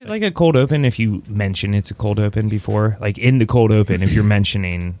like a cold open if you mention it's a cold open before? Like in the cold open, if you're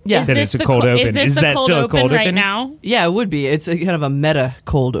mentioning that it's a cold open, is that still a cold right open now? Yeah, it would be. It's a kind of a meta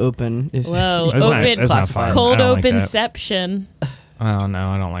cold open. Whoa, That's not fun. Cold I don't like that. openception. Oh no,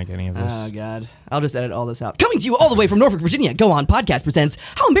 I don't like any of this. Oh God, I'll just edit all this out. Coming to you all the way from Norfolk, Virginia. Go On Podcast presents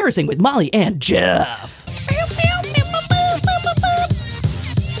How Embarrassing with Molly and Jeff.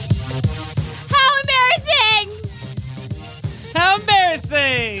 How embarrassing! How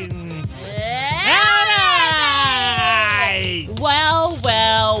embarrassing! Well.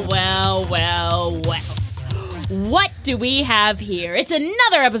 What do we have here? It's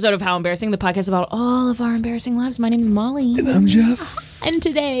another episode of How Embarrassing, the podcast about all of our embarrassing lives. My name is Molly. And I'm Jeff. And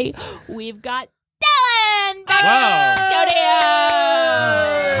today, we've got Dylan back in the studio!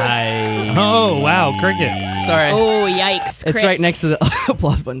 Hi. Oh wow, crickets. Sorry. Oh, yikes. It's right next to the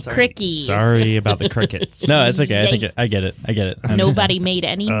applause button. Sorry. Crickies. Sorry about the crickets. No, it's okay. I get it. Nobody made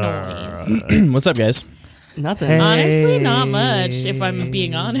any noise. What's up, guys? Nothing. Hey. Honestly, not much, if I'm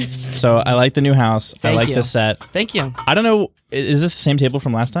being honest. So I like the new house. Thank I like you. the set. Thank you. I don't know. Is this the same table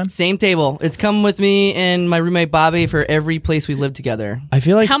from last time? Same table. It's come with me and my roommate Bobby for every place we lived together. I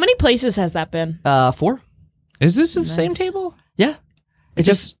feel like How many places has that been? 4. Is this the same table? Yeah. It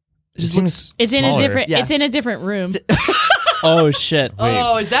just seems It's in smaller. a different. Yeah. It's in a different room. oh shit.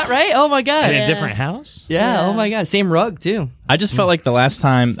 Oh, is that right? Oh my God. in Yeah. a different house. Yeah. Yeah. Oh my God. Same rug too. I just felt like the last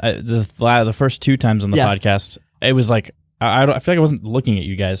time, the first 2 times on the Yeah. podcast, it was like I feel like I wasn't looking at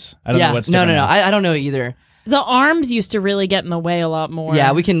you guys. I don't know what's No. different now. I don't know either. The arms used to really get in the way a lot more.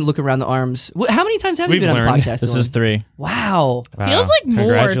 Yeah, we can look around the arms. How many times have you We've been on the learned. podcast? This Dylan? is 3. Wow. feels like more, to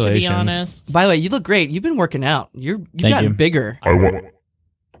be Congratulations. honest. By the way, you look great. You've been working out. You've Thank gotten you. bigger. I want.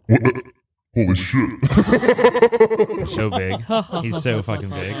 What the? Holy shit. So big. He's so fucking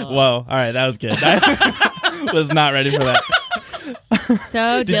big. Whoa. All right, that was good. I was not ready for that.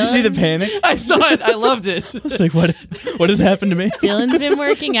 So Did you see the panic? I saw it. I loved it. It's like what has happened to me? Dylan's been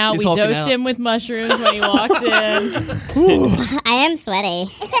working out. He's We hulking dosed out. him with mushrooms when he walked in. I am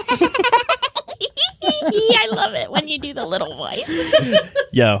sweaty. I love it when you do the little voice.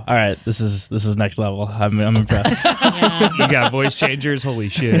 Yo, all right, this is next level. I'm impressed. Yeah. You got voice changers. Holy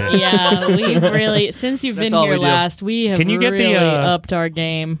shit. Yeah, we've really, since you've That's been all here we do. last, we have Can you get the, really uh, upped our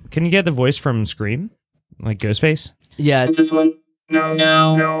game. Can you get the voice from Scream, like Ghostface? Yeah. It's this one.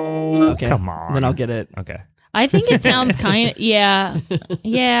 No. Okay. Come on. Then I'll get it. Okay. I think it sounds kind of, yeah.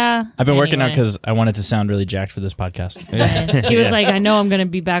 I've been working out Anyway. because I wanted to sound really jacked for this podcast. He was like, I know I'm going to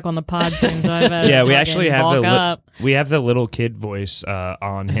be back on the pod soon, so I better Yeah, we fucking actually have bulk the up. we have the little kid voice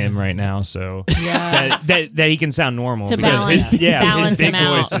on him right now, so Yeah. that he can sound normal. To because balance- his, balance his big him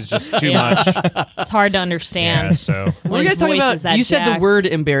out. voice is just too Yeah. much. It's hard to Yeah, understand. so What when were you his guys talking voice is about? that You said the jacked. word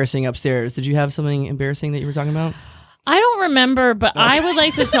embarrassing upstairs. Did you have something embarrassing that you were talking about? I don't remember, but I would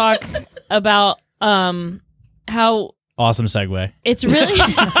like to talk about how Awesome segue. it's really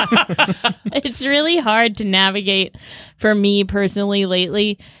it's really hard to navigate for me personally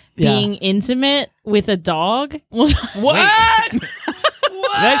lately being intimate with a dog. What? that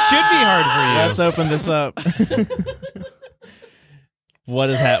should be hard for you. Let's open this up. What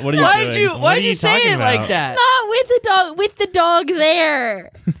are you doing? Why'd are you you say talking it like about? that? Not with the dog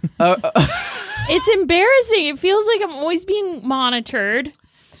there. It's embarrassing. It feels like I'm always being monitored.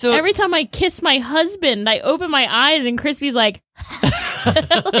 So Every time I kiss my husband, I open my eyes and Crispy's like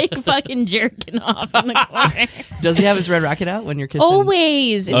like fucking jerking off in the corner. does he have his red racket out when you're kissing?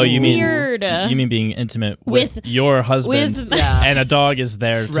 Always. It's you mean- weird. You mean being intimate with, With- your husband with Yeah. and a dog is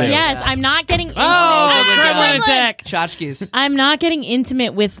there too. Right. Yes, I'm not getting intimate. Oh, with gremlin my dog. attack. Tchotchkes. I'm not getting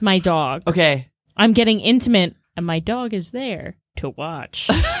intimate with my dog. Okay. I'm getting intimate and my dog is there to watch.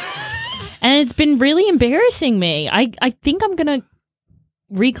 And it's been really embarrassing me. I think I'm going to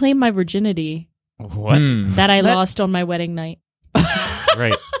reclaim my virginity What? that I That- lost on my wedding night.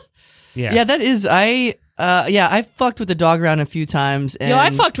 Right. Yeah. Yeah, that is. I fucked with the dog around a few times. And Yo,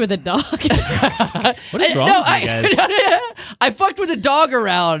 I fucked with a dog. What is wrong No, with you guys? I fucked with a dog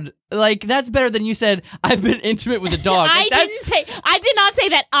around. Like that's better than you said. I've been intimate with a dog. I Like, that's, did not say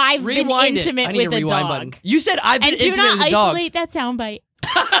that I've been rewind it. intimate I need with a a rewind dog. button. You said I've been And do intimate not with a dog. isolate that soundbite.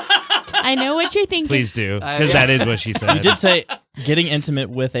 I know what you're thinking. Please do, yeah. because that is what she said. You did say getting intimate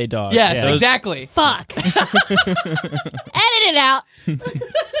with a dog. Yes, Yeah. exactly. Fuck. Edit it out.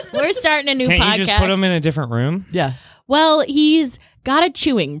 We're starting a new Can't podcast. you just put him in a different room? Yeah. Well, he's got a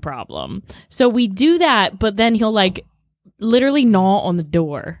chewing problem. So we do that, but then he'll like literally gnaw on the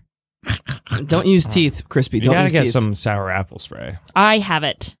door. Don't use teeth, Crispy. You Don't gotta use get teeth. some sour apple spray. I have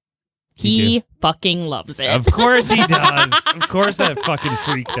it. He fucking loves it. Of course he does. Of course that fucking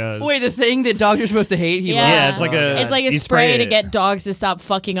freak does. Wait, the thing that dogs are supposed to hate, he loves. Yeah, it's like a... It's like a you spray to it. get dogs to stop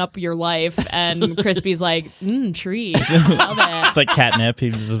fucking up your life, and Crispy's like, trees. Love it. It's like catnip.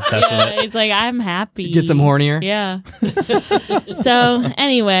 He's obsessed with it. It's like, I'm happy. Get some hornier. Yeah. So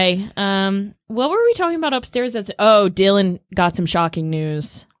anyway, what were we talking about upstairs? Dylan got some shocking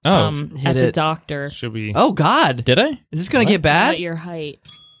news. Hit at the it. doctor Should we... Oh, God. Did I? Is this going to get bad? about your height.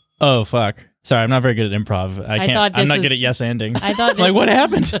 Oh, fuck. Sorry, I'm not very good at improv. I can't. thought I'm this not was- good at yes-anding. I thought Like, this- what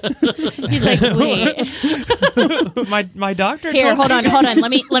happened? He's like, wait. my doctor Here, told hold me- on.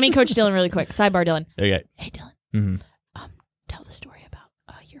 Let me coach Dylan really quick. Sidebar, Dylan. Okay. Hey, Dylan. hmm Tell the story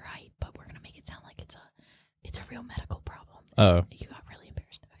about your height, but we're gonna make it sound like it's a real medical problem. Oh, You got really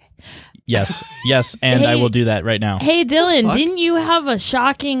embarrassed. Okay. yes, and I Hey. will do that right now. Hey, Dylan, fuck? didn't you have a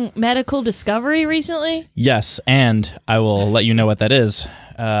shocking medical discovery recently? Yes, and I will let you know what that is.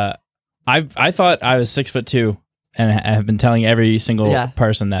 I thought I was 6'2", and I have been telling every single Yeah.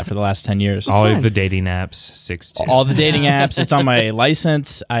 person that for the last 10 years. All fine. of the dating apps, 6'2". All the dating apps, it's on my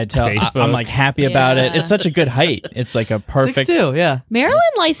license. Facebook. I'm like happy about it. Yeah. It's such a good height. It's like a perfect. 6'2", yeah. Maryland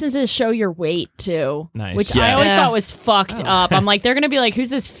licenses show your weight too, Nice. which Yeah. I always Yeah. thought was fucked up. I'm like, they're gonna be like, "Who's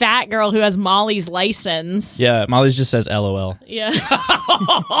this fat girl who has Molly's license?" Yeah, Molly's just says LOL. Yeah.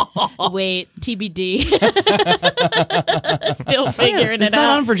 Wait, TBD. Still figuring It's it not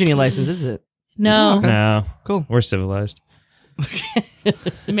out. on Virginia license, is it? No, No. Cool. We're civilized.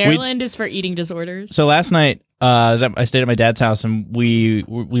 Maryland is for eating disorders. So last night, I stayed at my dad's house, and we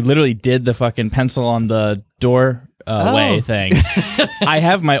literally did the fucking pencil on the door way thing. I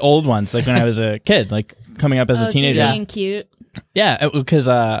have my old ones, like when I was a kid, like coming up as a So teenager. you're being cute. Yeah, because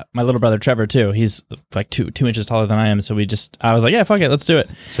my little brother Trevor too. He's like two inches taller than I am. So I was like, yeah, fuck it, let's do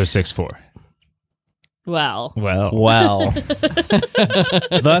it. So 6'4". Well, Well,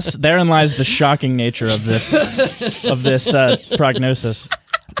 thus therein lies the shocking nature of this prognosis.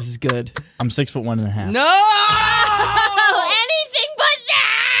 This is good. I'm 6'1.5". No!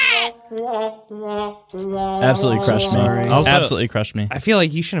 Absolutely crushed me. Sorry. Also- Absolutely crushed me. I feel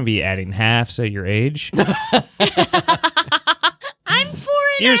like you shouldn't be adding halves at your age. I'm 4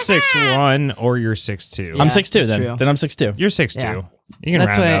 You're 6'1" or you're 6'2". I'm 6'2", that's then. true. Then I'm 6'2". You're 6'2". Yeah. You can That's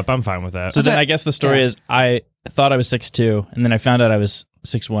round why- up. I'm fine with that. So then that- I guess the story yeah. is I thought I was 6'2", and then I found out I was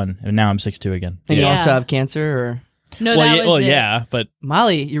 6'1", and now I'm 6'2" again. And you Yeah. also have cancer, or... No, Well, that yeah, was well, it. yeah, but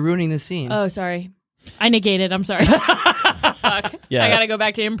Molly, you're ruining the scene. Oh, sorry. I negated. I'm sorry. Fuck. Yeah. I gotta go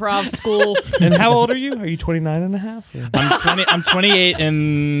back to improv school. And how old are you? Are you 29 and a half? Or- I'm 28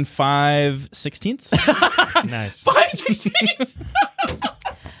 and 5/16. Nice. 5/16.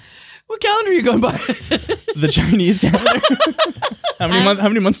 What calendar are you going by? The Chinese calendar. How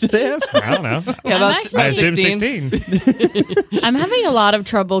many months do they have? I don't know. Yeah, I'm about, actually- I about assume 16. 16. I'm having a lot of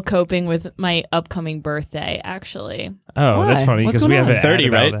trouble coping with my upcoming birthday, actually. Oh, Why? that's funny What's because we going have on? an 30, ad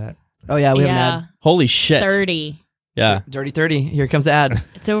about right? that. Oh, yeah, we have an yeah, ad. Holy shit. 30. Yeah. Dirty 30. Here comes the ad.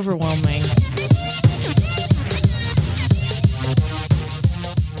 It's overwhelming.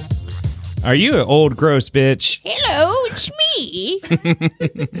 Are you an old gross bitch? Hello, it's me.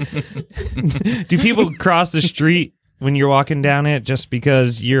 Do people cross the street when you're walking down it just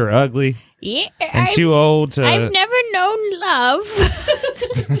because you're ugly Yeah, and too old to? I've never known love.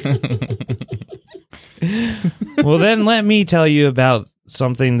 Well, then let me tell you about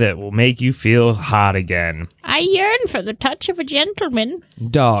something that will make you feel hot again. I yearn for the touch of a gentleman.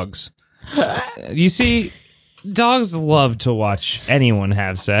 Dogs. You see, dogs love to watch anyone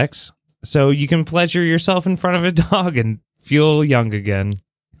have sex, so you can pleasure yourself in front of a dog and feel young again.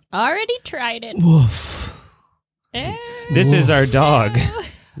 Already tried it. Woof. This is our dog.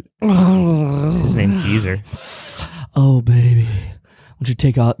 His name's Caesar. Oh, baby. Won't you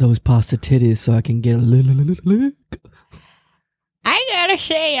take out those pasta titties so I can get a little lick? I gotta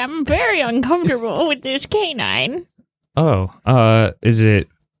say, I'm very uncomfortable with this canine. Oh, is it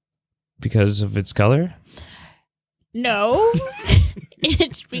because of its color? No,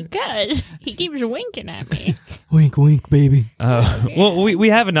 it's because he keeps winking at me. Wink, wink, baby. Well, we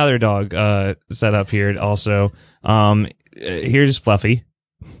have another dog set up here also. Here's Fluffy.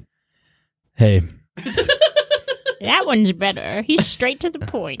 Hey. That one's better. He's straight to the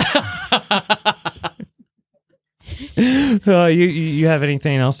point. You have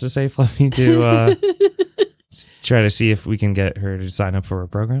anything else to say, Fluffy, to try to see if we can get her to sign up for a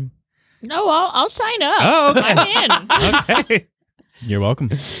program? No, I'll sign up. Oh, okay. I'm in. Okay. You're welcome.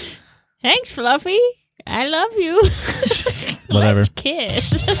 Thanks, Fluffy. I love you. Whatever. Let's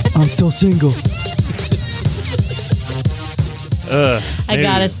kiss. I'm still single. I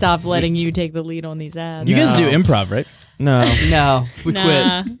gotta stop letting you take the lead on these ads. You guys do improv, right? No. No, we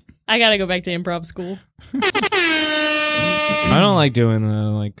Nah. quit. I gotta go back to improv school. I don't like doing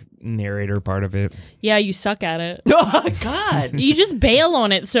the narrator part of it. Yeah, you suck at it. Oh, God. You just bail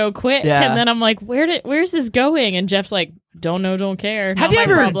on it so quick, Yeah. and then I'm like, "Where's this going?" And Jeff's like, "Don't know, don't care. Have Not you my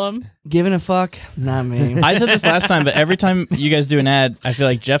ever- problem." Giving a fuck? Not me. I said this last time, but every time you guys do an ad, I feel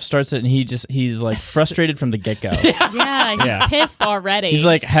like Jeff starts it and he's like frustrated from the get go. Yeah, he's Yeah. pissed already. He's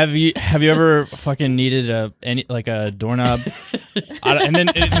like, have you ever fucking needed a doorknob? And then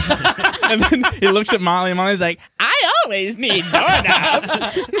he looks at Molly, and Molly's like, I always need doorknobs.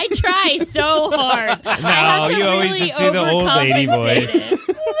 I try so hard. I have to you always really just do the old lady overcompensate voice.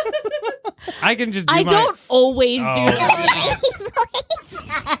 it. I can just do I my... don't always do Oh. that.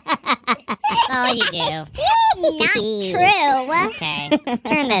 That's all you do. Not true. Okay,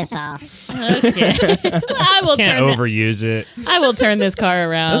 turn this off. Okay. I will Can't turn. overuse it. I will turn this car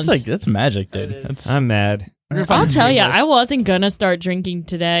around. That's magic, dude. That's, I'm mad. I'll tell you, I wasn't gonna start drinking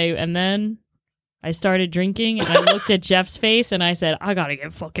today, and then I started drinking, and I looked at Jeff's face, and I said, "I gotta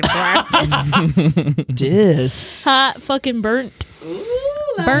get fucking blasted." Dis. Hot, fucking burnt,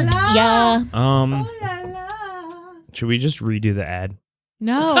 burnt. Yeah. Should we just redo the ad?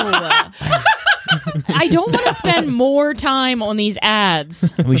 No. I don't want to spend more time on these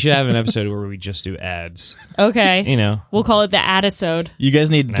ads. We should have an episode where we just do ads. Okay. You know. We'll call it the adisode. you guys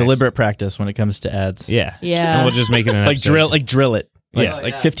need Nice. deliberate practice when it comes to ads. Yeah. Yeah. And we'll just make it an Like episode. drill it. Like, Yeah.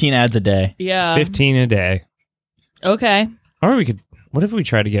 like 15 ads a day. Yeah. 15 a day. Okay. Or we could... What if we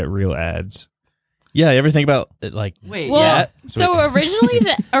try to get real ads? Yeah, you ever think about it, like Wait, Well, yeah. so originally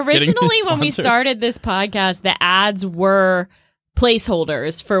when we sponsors. started this podcast, the ads were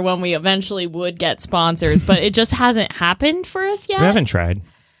placeholders for when we eventually would get sponsors, but it just hasn't happened for us yet. We haven't tried.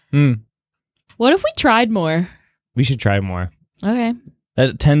 What if we tried more? We should try more. Okay.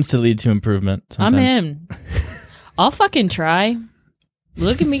 that tends to lead to improvement sometimes. I'm in. I'll fucking try.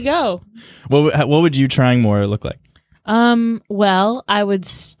 Look at me go. What would you trying more look like? Well, I would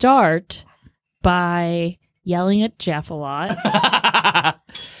start by yelling at Jeff a lot.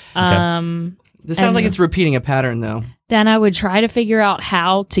 This sounds like it's repeating a pattern, though. Then I would try to figure out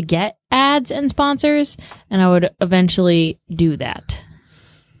how to get ads and sponsors, and I would eventually do that.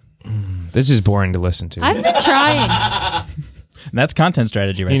 This is boring to listen to. I've been trying. And that's content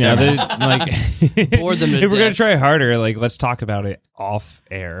strategy, right? you know, there. like... Bore them to if we're going death. to try harder, like, let's talk about it off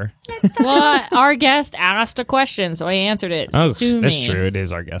air. Well, our guest asked a question, so I answered it. Oh, Sue that's me. true. It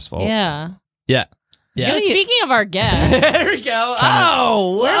is our guest's fault. Yeah. yeah. So speaking of our guest, There we go.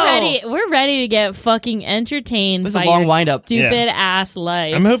 Oh, we're ready to get fucking entertained This is by a long your wind-up. stupid ass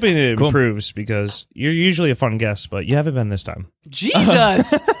life. I'm hoping it Cool. improves because you're usually a fun guest, but you haven't been this time.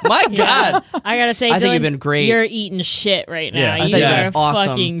 Jesus. My God. I gotta say, I think Dylan, you've been great. You're eating shit right now. Yeah. I You think you've are been awesome.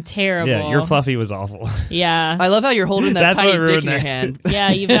 fucking terrible. Yeah, your fluffy was awful. Yeah. I love how you're holding that That's tiny what dick ruined in your that. hand. Yeah,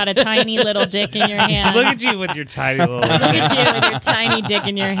 you've got a tiny little dick in your hand. Look at you with your tiny little. Look at you with your tiny dick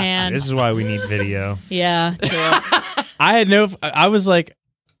in your hand. This is why we need video. Yeah, true. I had no. I was like,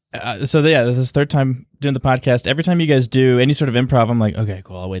 this is the third time doing the podcast. Every time you guys do any sort of improv, I'm like, okay,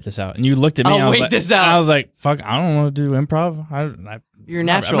 cool, I'll wait this out. And you looked at me. I'll and I was wait like, this out. And I was like, fuck, I don't want to do improv. You're I'm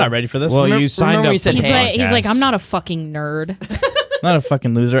natural. not ready for this. Well, Remember- you signed remember up. we said, for the hey. He's like, podcast. I'm not a fucking nerd. Not a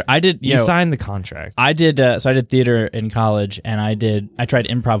fucking loser. I did. You signed the contract. I did. So I did theater in college, and I tried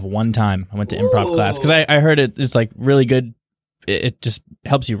improv one time. I went to improv class because I heard it's like really good. It just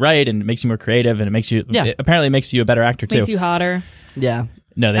helps you write and it makes you more creative, and it makes you. Yeah. It apparently makes you a better actor too. Makes you hotter. Yeah.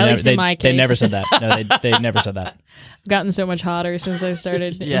 No, they At never. least in my They case. never said that. No, they never said that. I've gotten so much hotter since I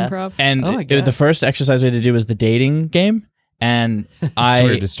started Yeah. improv. And Oh my God. the first exercise we had to do was the dating game, and It's I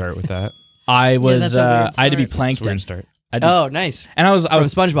weird to start with that. I was that's a weird I had to be start. It's plankton. weird to start. Oh, nice. And I was From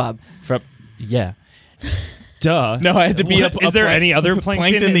from SpongeBob. yeah. Duh. No, I had to be What? Is there any other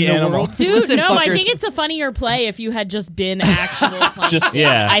plankton in the the animal? world? Dude, Listen, no, I fuckers. think it's a funnier play if you had just been actual plankton. Just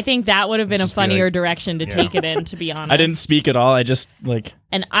yeah. I think that would have been a Just be funnier like- direction to take it in, to be honest. I didn't speak at all. I just like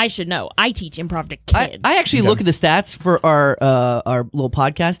And I should know. I teach improv to I kids. actually look at the stats for our little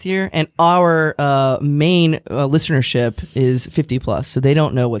podcast here, and our main listenership is 50 plus, so they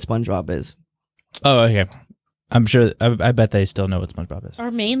don't know what SpongeBob is. oh okay. I'm sure. I bet they still know what SpongeBob is.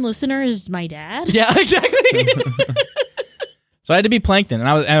 Our main listener is my dad. Yeah, exactly. So I had to be plankton, and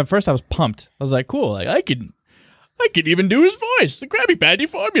at first I was pumped. I was like, cool. Like I could even do his voice, the Krabby Patty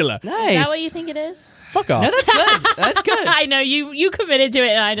formula. Nice. Is that what you think it is? Fuck off. No, that's good. That's good. I know you committed to it,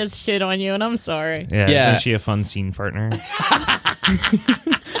 and I just shit on you, and I'm sorry. Yeah. Yeah. Isn't she a fun scene partner?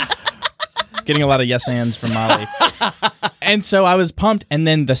 Getting a lot of yes ands from Molly. And so I was pumped, and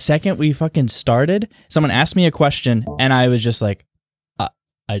then the second we fucking started, someone asked me a question, and I was just like,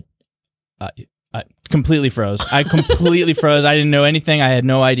 Completely froze. I completely froze. I didn't know anything. I had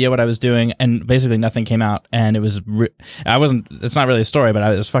no idea what I was doing, and basically nothing came out. And it was, I wasn't. It's not really a story, but I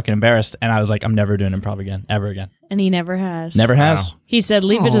was fucking embarrassed. And I was like, I'm never doing improv again, ever again. And he never has. Never has. He said,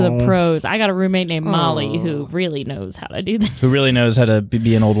 "Leave it to the pros." I got a roommate named Molly who really knows how to do this. Who really knows how to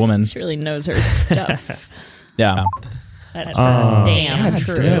be an old woman? She really knows her stuff. Yeah. That's damn God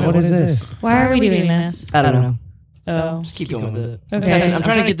true. damn, what is this? Why are we doing this? I don't know. Oh, Just keep going with it. okay. I'm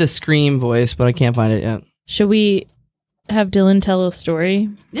trying to get the Scream voice, but I can't find it yet. Should we have Dylan tell a story?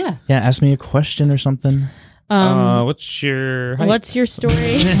 Yeah. Yeah. Ask me a question or something. What's your height? What's your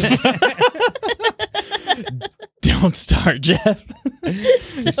story? Don't start, Jeff.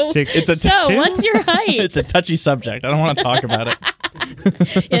 It's a So, what's your height? It's a touchy subject. I don't want to talk about it.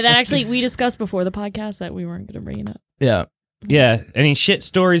 Yeah, that actually we discussed before the podcast that we weren't going to bring it up. Yeah. Yeah, any shit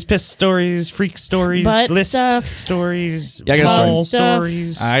stories, piss stories, freak stories, Butt list stuff. stories, Yeah, I got a story. ball Stuff.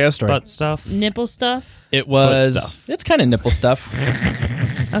 stories, I got a story. butt stuff. Nipple stuff. It was. stuff. It's kind of nipple stuff.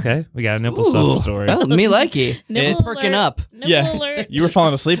 Okay, we got a nipple Ooh, stuff story. well, me likey. Nipple Perking alert. up. Nipple Yeah. alert. You were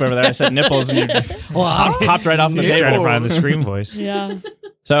falling asleep over there. I said nipples, and you just hopped right off the He's trying to table. find the Scream voice. Yeah.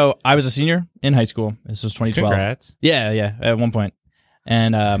 So I was a senior in high school. This was 2012. Congrats. Yeah, at one point.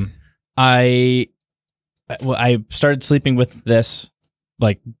 And I started sleeping with this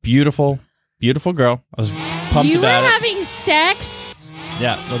like beautiful girl. I was pumped You were about it. having sex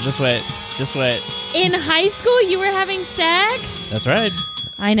Yeah, well, just wait. in high school. You were having sex. That's right.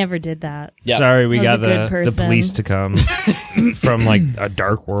 I never did that. Yeah. Sorry, we I was got a good the person. police to come from like a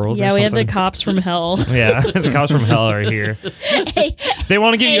dark world. Yeah, or we have the something. cops from hell. Yeah, the cops from hell are here. Hey, They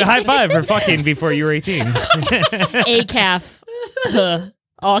want to give you a high five for fucking before you were 18. ACAF.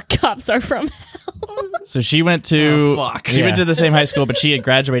 All cops are from So she went to fuck. she went Yeah. to the same high school, but she had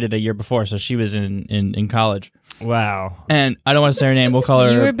graduated a year before, so she was in college. Wow. And I don't want to say her name. We'll call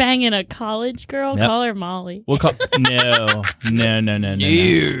her. You were banging a college girl? Yep. Call her Molly. We'll call no.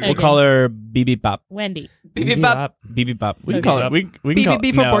 You. We'll call her BB Bop. Wendy. Beep, bop. BB Bop. We can Okay. call it. We can Beep, call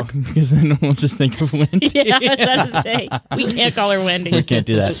beep, it for no, pork. because then we'll just think of Wendy. Yeah, I was about to say. We can't call her Wendy. We can't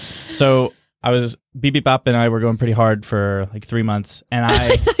do that. So BB Bop and I were going pretty hard for like 3 months, and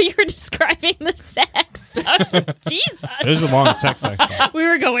I I thought you were describing the sex. I was like, Jesus. It was a long sex section. We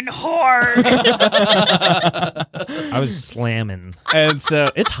were going hard. I was slamming. and so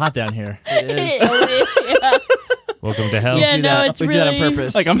it's hot down here. yeah, Welcome to hell. Yeah, Do no, that. it's we do that on really-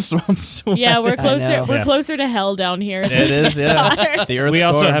 purpose. Like I'm sweating. yeah, we're know. closer. We're Yeah. closer to hell down here. So It is. it's Yeah. hotter. The Earth's We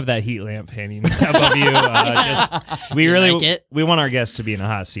also core. have that heat lamp hanging above you. We You really like it? we want our guests to be in a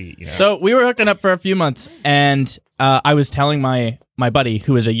hot seat. You know? So we were hooking up for a few months, and I was telling my buddy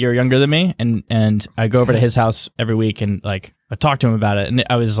who is a year younger than me, and I go over to his house every week and like I talk to him about it, and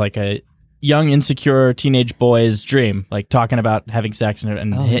I was like a young insecure teenage boy's dream, like talking about having sex,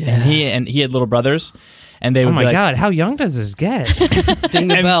 and he had little brothers, and they oh would my be like, god, how young does this get? Ding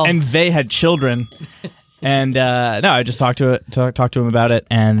the bell. and they had children. And no, I just talked to him about it,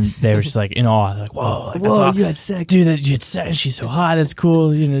 and they were just like in awe, like, "Whoa, like, that's aw- you had sex. dude, that you had sex. She's so hot. That's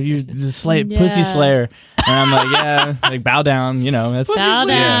cool. You know, you're the Yeah. pussy slayer." And I'm like, "Yeah, like bow down. You know, that's Bow down,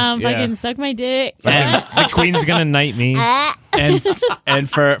 Yeah, yeah. fucking suck my dick. And The queen's gonna knight me. and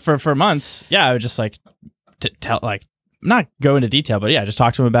for months, yeah, I would just like tell like not go into detail, but yeah, just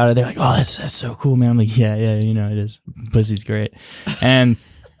talk to him about it. They're like, "Oh, that's so cool, man." I'm like, "Yeah, you know, it is. Pussy's great." And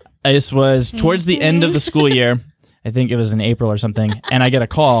this was towards the end of the school year. I think it was in April or something, and I get a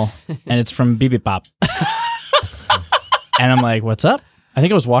call, and it's from BB Bop. And I'm like, "What's up?" I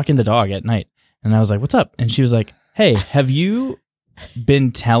think I was walking the dog at night, and I was like, "What's up?" And she was like, "Hey, have you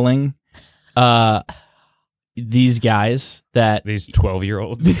been telling these guys that These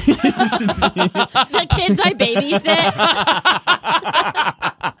 12-year-olds. The kids I babysit.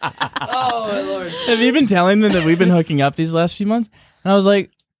 Oh, my Lord. have you been telling them that we've been hooking up these last few months?" And I was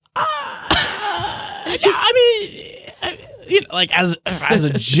like, I mean, you know, like as a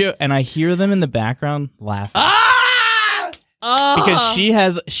joke, and I hear them in the background laughing Oh. because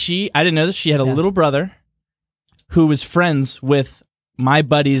I didn't know this. She had a little brother who was friends with my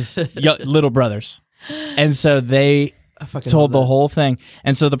buddy's little brothers, and so they I fucking told love the whole thing.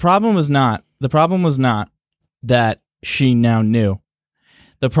 And so the problem was not that she now knew.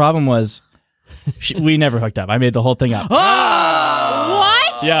 The problem was we never hooked up. I made the whole thing up.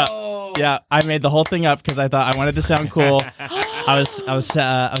 What? Yeah, I made the whole thing up because I thought I wanted to sound cool. I was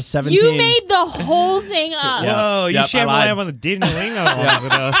 17. You made the whole thing up. Yeah. Whoa, you Yep, shared I lied. my on the Dingalingo along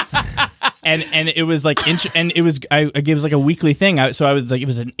with us. and it was like and it was it was like a weekly thing. So I was like, it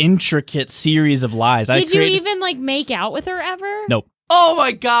was an intricate series of lies. Did you even like make out with her ever? Nope. Oh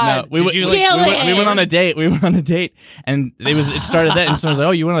my No, god! we went on a date. We went on a date, and it started that, and someone was like,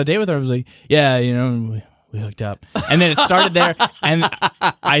 "Oh, you went on a date with her?" I was like, "Yeah, and we hooked up." And then it started there, and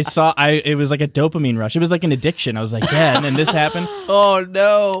it was like a dopamine rush. It was like an addiction. I was like, "Yeah," and then this happened, Oh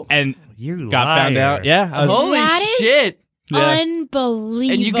no! You got found out. Yeah, I was, Holy That is- shit! Yeah.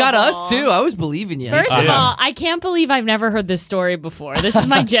 Unbelievable. And you got us too. I was believing you. First of Yeah. all, I can't believe I've never heard this story before. This is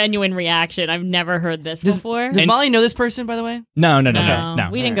my genuine reaction. I've never heard this before. Does Molly know this person, by the way? no, No,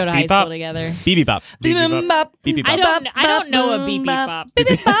 we didn't go to high Beep bop. school together. BB Bop. BB I Bop. don't know a beep beep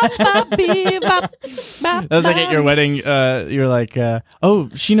bop. That was like at your wedding. You're like, "Oh,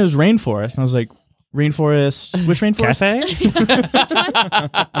 she knows rainforest," and I was like, "Rainforest? Which rainforest?" Cafe?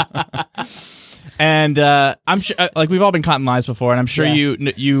 And I'm sure, like, we've all been caught in lies before, and I'm sure Yeah.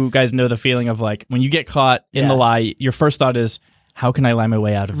 you guys know the feeling of like when you get caught in the lie, your first thought is, "How can I lie my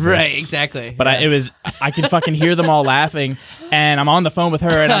way out of this?" Right, exactly. But I can fucking hear them all laughing, and I'm on the phone with her,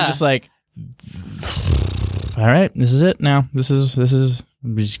 and I'm just like, "All right, this is it now. This is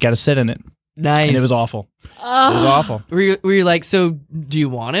we just got to sit in it." Nice. And it was awful. It was awful. Were you like, so do you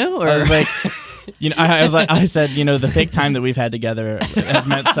want to? Or I was like, I was like, I said, the fake time that we've had together has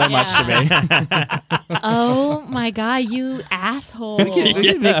meant so much to me. Oh my god, you asshole! we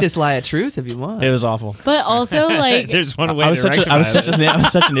can make this lie a truth if you want. It was awful. But also, like, There's one way I was to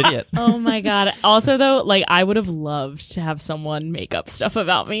such an idiot. oh my god. Also, though, like, I would have loved to have someone make up stuff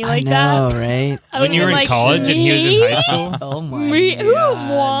about me like I know, that. right? I When would've you were been in like, college and he was in high school? Oh my Me? Who?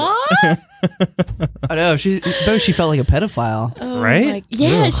 God. What? I know. She felt like a pedophile. Oh Right? my-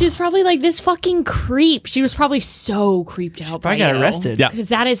 yeah, she was probably like this fucking creep. She was probably so creeped out. Probably got arrested. Yeah. Because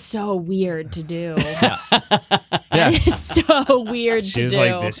that is so weird to do. Yeah. That is so weird She to was do.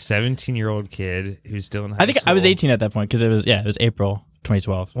 like this 17-year-old kid who's still in high I think school. I was 18 at that point because it was April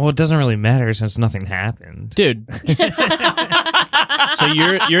 2012. Well, it doesn't really matter since nothing happened. Dude. So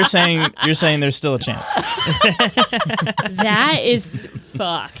you're saying there's still a chance. That is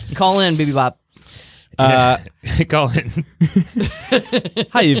fucked. Call in, Baby Bop. Colin.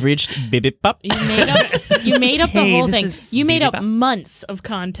 Hi, you've reached BB Pop. You made up the Hey, whole this thing. is You made up Bibimbap. months of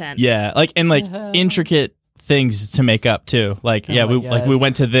content. Yeah, intricate things to make up too. Like, my we God. we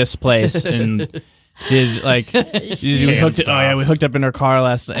went to this place and did we hooked up in her car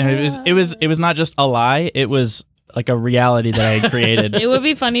last night. And it was not just a lie, it was like a reality that I had created. It would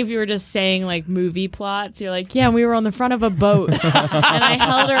be funny if you were just saying like movie plots. You're like, yeah, we were on the front of a boat and I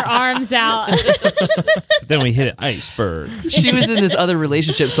held her arms out. Then we hit an iceberg. She was in this other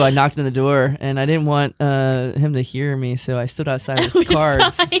relationship, so I knocked on the door, and I didn't want him to hear me, so I stood outside with With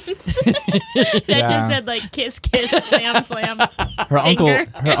cards. signs that Yeah. just said like kiss, kiss, slam, slam. Her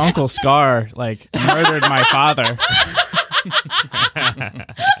uncle Scar murdered my father.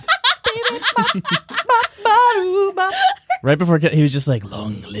 Right before he was just like,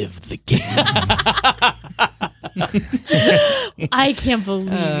 "Long live the king." I can't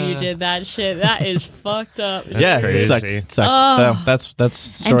believe you did that shit. That is fucked up. Yeah, crazy. it sucked. It sucked. Oh. So that's And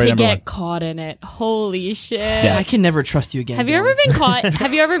story to number get one. caught in it. Holy shit. Yeah. I can never trust you again. Have you Dylan. ever been caught?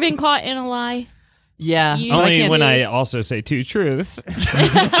 Have you ever been caught in a lie? Yeah. You- But I Only can't- when I choose. also say two truths.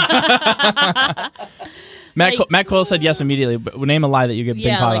 Matt Cole said yes immediately. But name a lie that you get been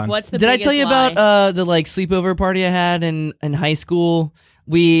Yeah, caught like on. what's the Did I biggest tell you lie? about the like sleepover party I had in high school?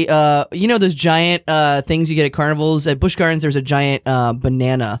 We those giant things you get at carnivals at Busch Gardens. There's a giant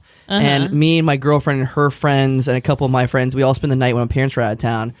banana, and me and my girlfriend and her friends and a couple of my friends, we all spent the night when my parents were out of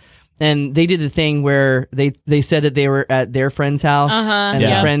town. And they did the thing where they said that they were at their friend's house, and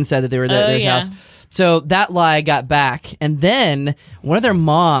Yeah. their friend said that they were at their yeah. house. So that lie got back, and then one of their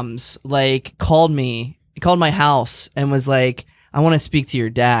moms called my house and was like, "I want to speak to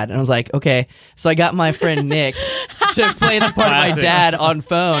your dad." And I was like, "Okay." So I got my friend Nick to play the part of my Classic. dad on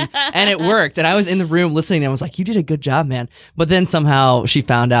phone, and it worked. And I was in the room listening, and I was like, "You did a good job, man." But then somehow she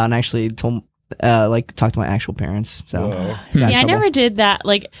found out and actually told, talked to my actual parents. So got in See, I trouble. never did that.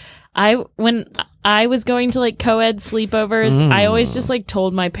 Like, when I was going to like co-ed sleepovers, I always just like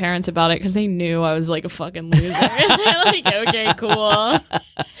told my parents about it because they knew I was like a fucking loser. And they're like, okay, cool.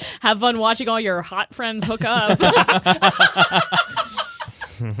 Have fun watching all your hot friends hook up.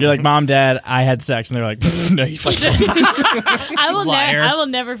 You're like, "Mom, Dad, I had sex," and they're like, "No, you fucking." I will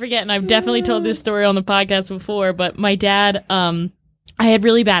never forget, and I've definitely told this story on the podcast before, but my dad, I had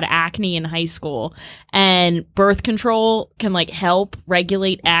really bad acne in high school, and birth control can like help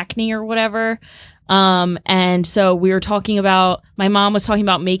regulate acne or whatever. And so we were talking about, my mom was talking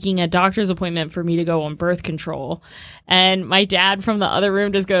about making a doctor's appointment for me to go on birth control. And my dad from the other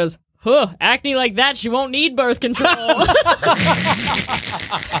room just goes, acne like that, she won't need birth control.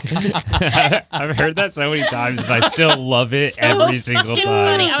 I've heard that so many times, but I still love it So every single fucking time.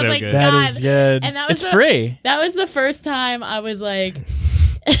 funny. It's I was so like, good. That God. is good. And that was it's the- free. That was the first time I was like,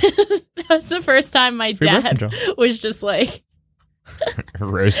 that was the first time my Free birth dad control. was just like,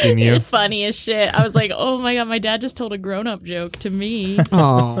 Roasting you. funny as shit. I was like, oh my God, my dad just told a grown up joke to me.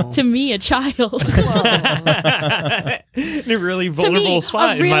 Oh. To me, a child. In a really To vulnerable me,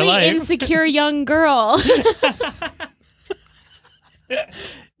 spot a in my really life. insecure young girl.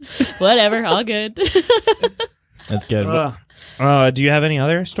 Whatever, all good. That's good. Do you have any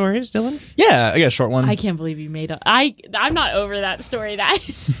other stories, Dylan? Yeah, I got a short one. I can't believe you made up. I'm not over that story. That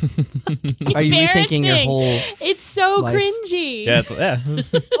is Are you rethinking your embarrassing. whole? It's so life? cringy. yeah,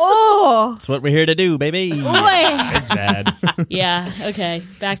 Oh that's what we're here to do, baby. boy. It's bad. Yeah. Okay.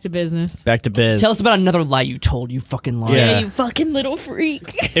 Back to business. Back to biz. Tell us about another lie you told. You fucking liar. Yeah. You fucking little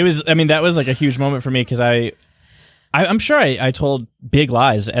freak. It was. I mean, that was like a huge moment for me because I'm sure I told big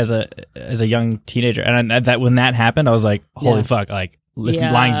lies as a young teenager, and that when that happened, I was like, holy Yeah. fuck, like listen,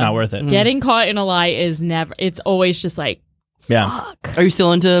 Yeah. lying's not worth it. Getting caught in a lie is never. It's always just like, Yeah, fuck. Are you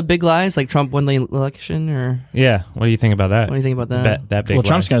still into big lies, like Trump won the election, or Yeah. What do you think about that? what do you think about that? That big well,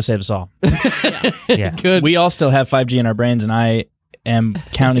 Trump's lie. gonna save us all. Yeah. Good. We all still have 5G in our brains, and I am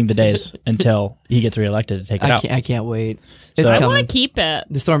counting the days until he gets reelected to take it out. I can't wait. So- It's I coming. want to keep it.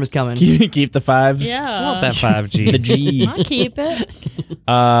 The storm is coming. Keep the fives. Yeah. I want that 5G. The G. I keep it.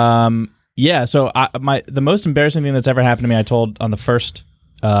 Yeah. So the most embarrassing thing that's ever happened to me, I told on the first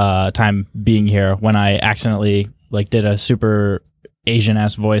time being here when I accidentally like did a super Asian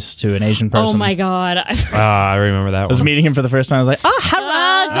ass voice to an Asian person. Oh my God. I remember that I was one. meeting him for the first time. I was like,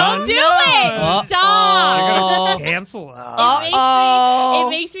 Don't do no. it. Stop. Cancel. It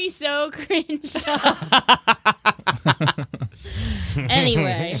makes me so cringe.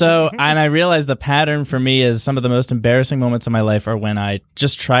 Anyway. So, and I realized the pattern for me is some of the most embarrassing moments of my life are when I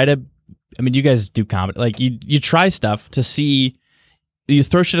just try to, I mean, you guys do comedy. Like you try stuff to see, you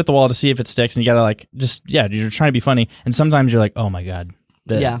throw shit at the wall to see if it sticks, and you gotta like, you're trying to be funny. And sometimes you're like, oh my God,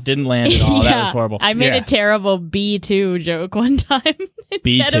 that didn't land at all. That was horrible. I made Yeah. a terrible B2 joke one time. Instead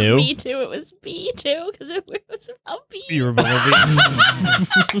B2? of Me2, it was B2 because it was about bees. You were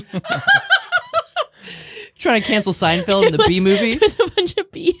moving. Trying to cancel Seinfeld in the B movie. It was a bunch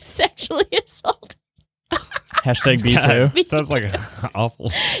of bees sexually assaulted. Hashtag B2. Sounds like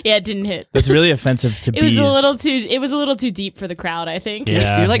awful. Yeah, it didn't hit. That's really offensive to It bees. was a little too deep for the crowd, I think.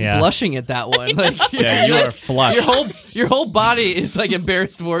 Yeah. You're like yeah. blushing at that one. Like, Yeah, you you're are like- flushed. Your whole body is like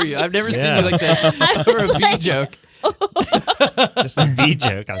embarrassed for you. I've never seen Yeah. you like that for a B joke. Just a B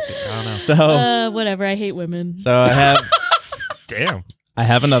joke. I don't know. So, Whatever. I hate women. so Damn. I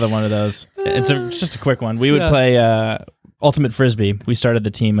have another one of those. It's just a quick one. We would play Ultimate Frisbee. We started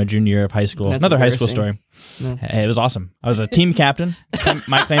the team my junior year of high school. That's Another high school story. No. Hey, it was awesome. I was a team captain,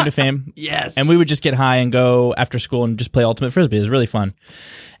 my claim to fame. Yes. And we would just get high and go after school and just play Ultimate Frisbee. It was really fun.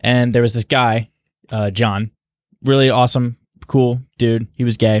 And there was this guy, John, really awesome, cool dude. He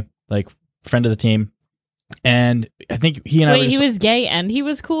was gay, like friend of the team. And I think he and I were Wait, he just, was gay and he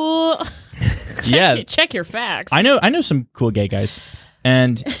was cool? yeah. Check your facts. I know some cool gay guys.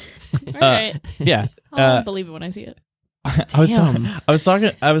 And All right. yeah. I'll believe it when I see it. I was talking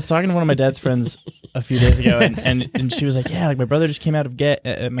to one of my dad's friends a few days ago, and she was like, "Yeah, like my brother just came out of gay."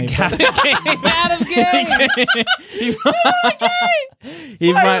 My brother out of gay.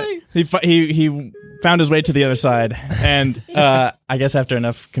 he found his way to the other side, and I guess after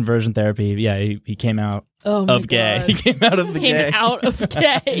enough conversion therapy, yeah, he came out Oh my of gay. God. He came out of the Came gay. out of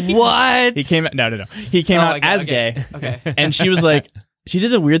gay. What? He came out. No. He came Oh out my God, as okay. gay. Okay. And she was like, she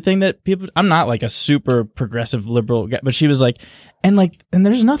did the weird thing that people, I'm not like a super progressive liberal guy, but she was like, and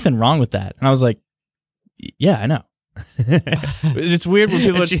there's nothing wrong with that. And I was like, yeah, I know. It's weird when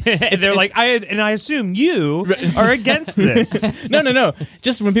people are They're like, I assume you are against this. no.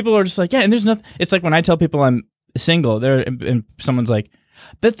 Just when people are just like, yeah, and there's nothing. It's like when I tell people I'm single, and someone's like,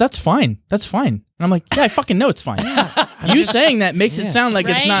 that's fine. That's fine. And I'm like, yeah, I fucking know it's fine. You saying that makes it sound like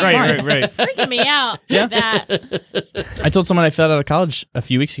it's Right? not Right, fine. right, right. Freaking me out. Yeah. That. I told someone I fell out of college a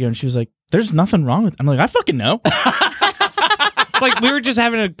few weeks ago, and she was like, "There's nothing wrong with." I'm like, I fucking know. It's like we were just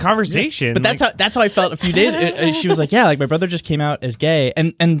having a conversation. But that's how I felt a few days. She was like, "Yeah, like my brother just came out as gay,"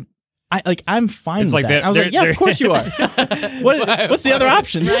 and I'm fine It's with like that. I was like, "Yeah, of course you are." What's the other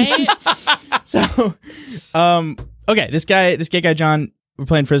option? Right? So, okay, this gay guy John, we're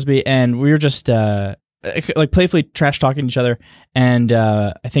playing frisbee, and we were just like playfully trash talking each other, and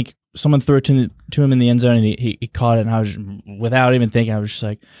I think someone threw it to him in the end zone, and he caught it, and I was, without even thinking, I was just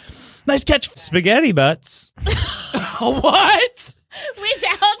like, "Nice catch, spaghetti butts. What?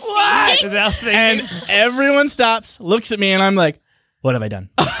 Without Without thinking. And everyone stops, looks at me, and I'm like, what have I done?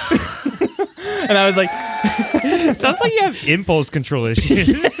 And I was like, Sounds like you have impulse control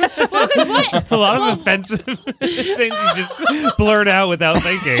issues. A lot of offensive things you just blurt out without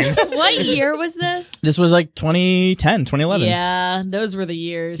thinking. What year was this? this was like 2010, 2011. Yeah, those were the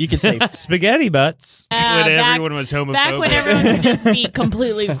years. You could say, Spaghetti butts. When back- everyone was homophobic. Back when everyone could just be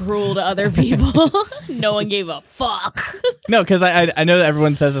completely cruel to other people. No one gave a fuck. no, because I know that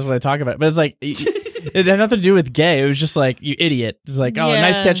everyone says this when I talk about it, but it's like, it had nothing to do with gay. It was just like, you idiot. It's like, oh, Yeah.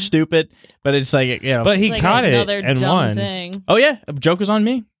 nice catch, stupid. But it's like, you know. But he It's like caught it another and dumb won. thing. Oh, yeah. A joke was on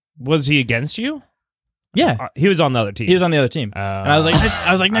me. Was he against you? Yeah. He was on the other team. He was on the other team. And I was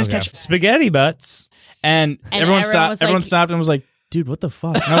like, nice Okay. catch. Spaghetti butts. And everyone everyone stopped. was Everyone like- stopped and was like, dude, what the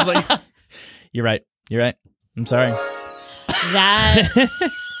fuck? And I was like, you're right. I'm sorry. That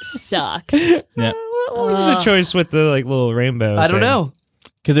sucks. Yeah. What was the choice with the like little rainbow? I don't thing? know.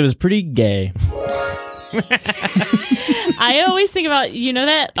 Because it was pretty gay. I always think about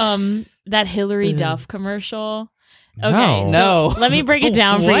that Hillary Duff commercial. Okay, No. so let me break it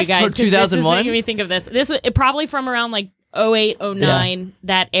down for What? you guys. For 'cause this is 2001? making me think of this. This was probably from around like 08, 09,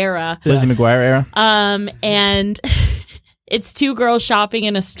 that era. Lizzie McGuire era. And it's two girls shopping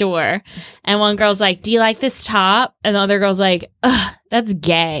in a store, and one girl's like, "Do you like this top?" And the other girl's like, "Ugh, that's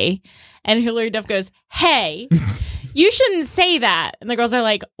gay." And Hillary Duff goes, "Hey, you shouldn't say that." And the girls are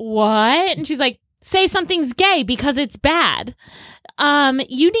like, "What?" And she's like, "Say something's gay because it's bad.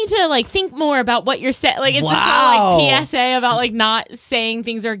 You need to like think more about what you're saying." Like it's this whole like PSA about like not saying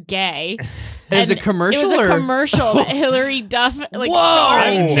things are gay. It was a And commercial, It was a or- commercial that Hillary Duff like Whoa!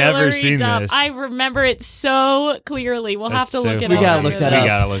 starring I've never Hillary seen Duff. this. I remember it so clearly. We'll That's have to so look it funny. up. We gotta after look that this. up. We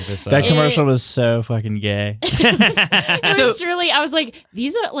gotta look this up. That commercial was so fucking gay. It So- was truly. I was like,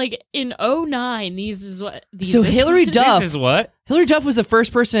 these are like in 09. These is what. These So is Hillary what- Duff. This is what? Hillary Duff was the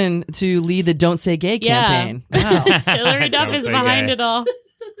first person to lead the "Don't Say Gay" Yeah. campaign. Wow. Hillary Duff Don't is say behind gay. it all.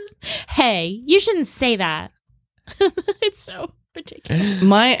 Hey, you shouldn't say that. It's so ridiculous.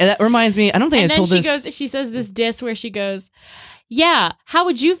 That reminds me. I don't think And I then told she this. goes. She says this diss where she goes, "Yeah, how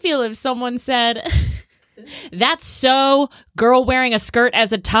would you feel if someone said?" That's so girl wearing a skirt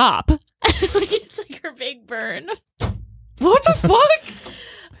as a top. It's like her big burn. What the fuck?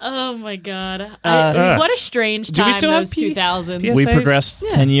 Oh my god! Uh, what a strange do we time still have those 2000s. PS? We Says- progressed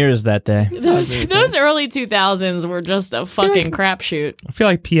 10 years that day. Those early 2000s were just a fucking crapshoot. I feel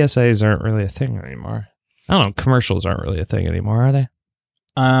like PSAs aren't really a thing anymore. I don't know. Commercials aren't really a thing anymore, are they?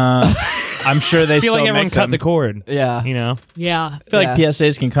 I'm sure they I feel still like everyone make cut them. the cord. Yeah. You know, Yeah. I feel like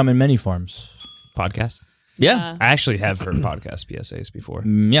PSAs can come in many forms. podcast. Yeah. I actually have heard podcast PSAs before.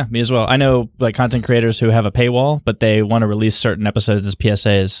 Yeah, me as well. I know like content creators who have a paywall, but they want to release certain episodes as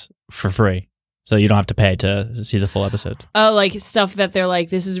PSAs for free. So you don't have to pay to see the full episode. Oh, like stuff that they're like,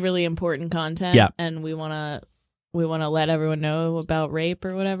 this is really important content. Yeah. And we want to let everyone know about rape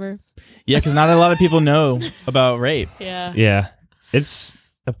or whatever. Yeah, because not a lot of people know about rape. Yeah. Yeah, it's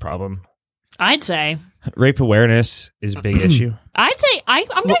a problem. I'd say. Rape awareness is a big issue. I'm going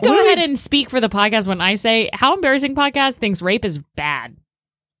to go ahead and speak for the podcast when I say How Embarrassing Podcast thinks rape is bad.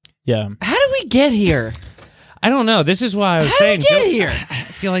 Yeah. How did we get here? I don't know. This is why I was How saying. did we get here? I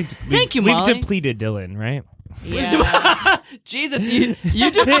feel like Thank you, we've Molly. depleted Dylan, right? Yeah. Jesus, you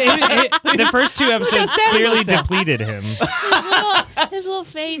do. The first two episodes sad clearly about that. depleted him. His little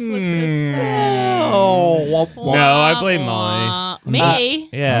face looks so sad. Oh, No, I blame Molly. Me?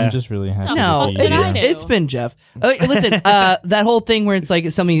 Yeah. I'm just really happy. no, fuck did I do? it's been Jeff. Listen, that whole thing where it's like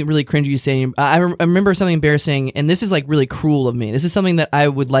something really cringy you say. I remember something embarrassing, and this is like really cruel of me. This is something that I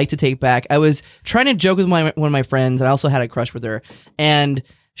would like to take back. I was trying to joke with one of my friends, and I also had a crush with her, and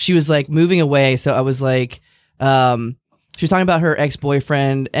she was like moving away. So I was like, she was talking about her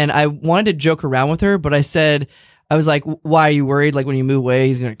ex-boyfriend, and I wanted to joke around with her, but I was like, why are you worried? Like when you move away,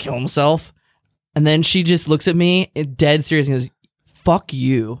 he's gonna kill himself. And then she just looks at me, dead serious, and goes, "Fuck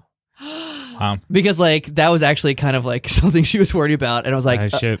you." Wow. Because like that was actually kind of like something she was worried about, and I was like,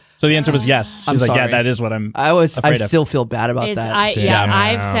 shit. So the answer was yes. She I'm was like, yeah, sorry. that is what I'm. I afraid of. still feel bad about that.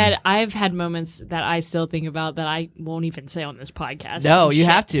 Damn. I've had moments that I still think about that I won't even say on this podcast. No, Some you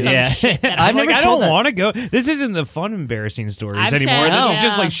shit- have to. some Yeah. shit that I've I'm Like, never I told don't that. want to go. This isn't the fun, embarrassing stories I've anymore. said- This is yeah.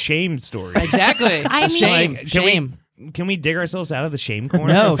 just like shame stories. Exactly. I mean- shame. Like, Shame. Can we dig ourselves out of the shame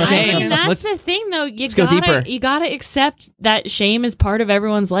corner? No, for a shame. I mean, second? that's Let's- the thing, though. let's go deeper. You gotta accept that shame is part of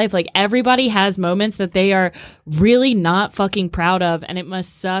everyone's life. Like everybody has moments that they are really not fucking proud of, and it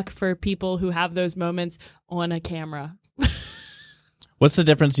must suck for people who have those moments on a camera. What's the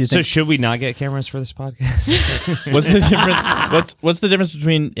difference? You So think? should we not get cameras for this podcast? What's the difference? What's the difference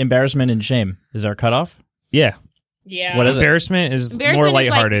between embarrassment and shame? Is there a cutoff? Yeah. Yeah. What is it? Embarrassment is Embarrassment more is,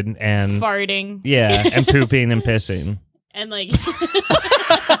 like, lighthearted and farting yeah, and pooping and pissing, and like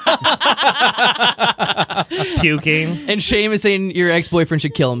puking. And shame is saying your ex-boyfriend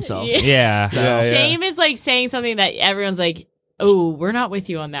should kill himself. Yeah. Yeah, Shame is like saying something that everyone's like, "Oh, we're not with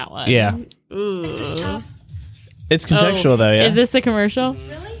you on that one." yeah. Ooh. It's contextual though, yeah. Is this the commercial?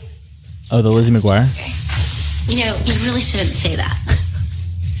 Oh, the Lizzie McGuire. You know, you really shouldn't say that.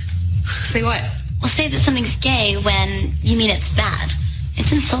 Say what? Well, say that something's gay when you mean it's bad.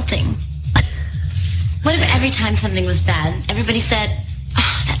 It's insulting. What if every time something was bad, everybody said,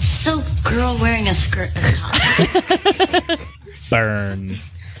 "Oh, that's so girl wearing a skirt as a top." Burn.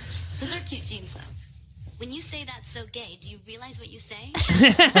 Those are cute jeans, though. When you say that's so gay, do you realize what you say?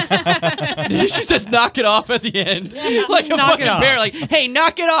 She says, "Knock it off" at the end, like a Knock fucking it off. bear. Like, hey,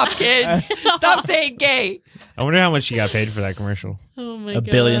 knock it off, kids! Stop saying gay. I wonder how much she got paid for that commercial. Oh my $1 god.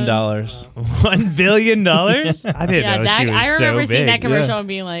 billion. $1 billion? I didn't Yeah, know that, she was I remember so seeing that big. commercial and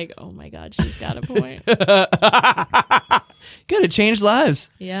being like, "Oh my god, she's got a point." Good, it changed lives.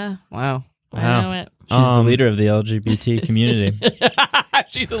 Yeah, Wow. I Wow. know it. She's the leader of the LGBT community.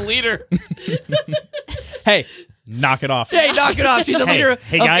 She's a leader. Hey, knock it off. Hey, knock it off. She's a Hey, leader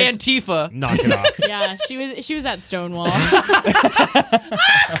hey, of guys. Antifa. Knock it off. Yeah, she was at Stonewall.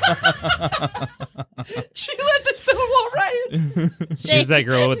 She led the Stonewall riots. She was that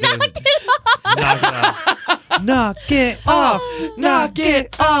girl with the knock it off. Knock it off. Knock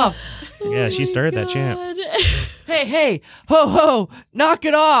it off. Yeah, she started that chant. God. Hey, hey, ho, ho, knock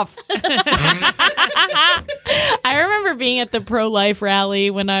it off. I remember being at the pro-life rally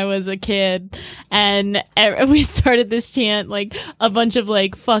when I was a kid, and we started this chant, like a bunch of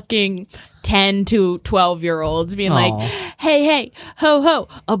like fucking 10 to 12-year-olds being like, "Hey, hey, ho, ho,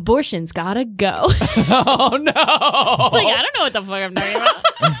 abortion's gotta go." Oh, no. It's like, I don't know what the fuck I'm talking about.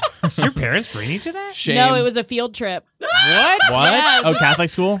 Did your parents bring you to that? Shame. No, it was a field trip. What? What? Yeah, it Oh, was a Catholic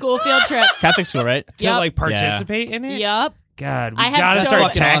school? School field trip. Catholic school, right? To Yep. like participate in it? Yup. God, we I have gotta so start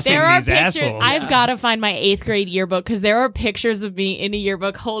fucking taxing There are these pictures. assholes. I've got to find my 8th grade yearbook because there are pictures of me in a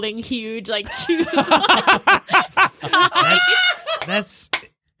yearbook holding huge like choose signs. That's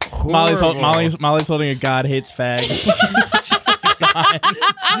Molly's holding a God hates fags.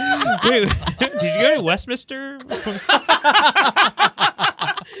 Wait, did you go to Westminster?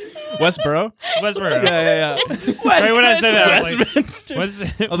 Westboro? Westminster. Yeah. Right when I said that, I was like, Westminster. what's,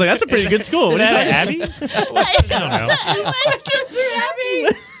 I was like, that's a pretty good school. What is are you that talking Abbey? I don't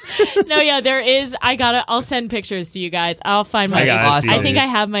know. No, yeah, there is. I'll send pictures to you guys. I'll find my. I gotta see I think these. I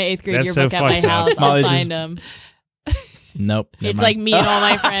have my 8th grade That's so yearbook at my fucked up. house. Molly's I'll just- find them. Nope. never It's mind. like me and all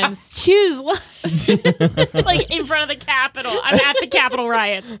my friends choose life. Like in front of the Capitol. I'm at the Capitol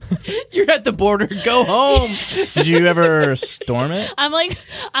riots. You're at the border. Go home. Did you ever storm it? I'm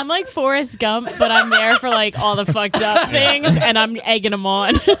like Forrest Gump, but I'm there for like all the fucked up things, and I'm egging them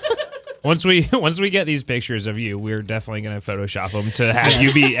on. Once we get these pictures of you, we're definitely gonna Photoshop them to have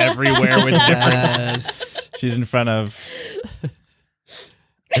you be everywhere with different. Yes. She's in front of.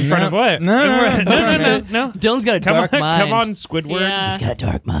 In front of what? No. No. Dylan's got a Come dark on, mind. come on, Squidward. Yeah. He's got a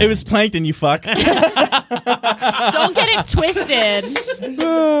dark mind. It was Plankton, you fuck. Don't get it twisted.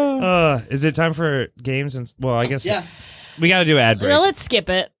 Is it time for games? And well, I guess Yeah. we got to do an ad break. Well, let's skip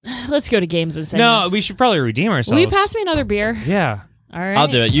it. Let's go to games and No, segments. we should probably redeem ourselves. Will you pass me another beer? Yeah. All right. I'll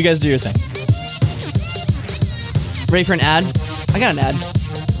do it. You guys do your thing. Ready for an ad? I got an ad.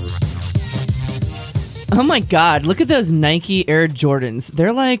 Oh my god, look at those Nike Air Jordans.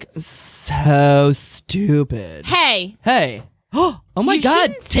 They're like so stupid. Hey, Hey. Oh my You god,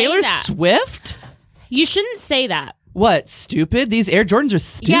 shouldn't say Taylor that. Swift? you shouldn't say that. What, stupid? These Air Jordans are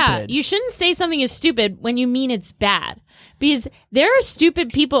stupid. Yeah, you shouldn't say something is stupid when you mean it's bad. Because there are stupid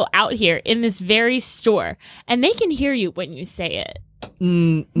people out here in this very store, and they can hear you when you say it.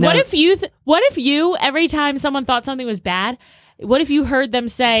 No. What if you every time someone thought something was bad, what if you heard them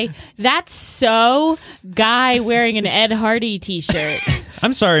say, "That's so guy wearing an Ed Hardy t-shirt"?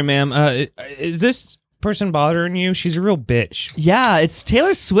 I'm sorry, ma'am. Is this person bothering you? She's a real bitch. Yeah, it's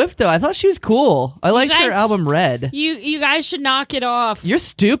Taylor Swift though. I thought she was cool. I liked her guys- album Red. You guys should knock it off. You're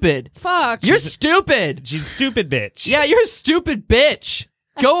stupid. Fuck. You're stupid. She's a stupid bitch. Yeah, you're a stupid bitch.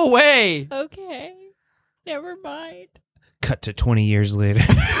 Go away. Okay. Never mind. Cut to 20 years later.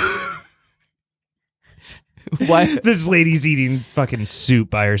 Why? This lady's eating fucking soup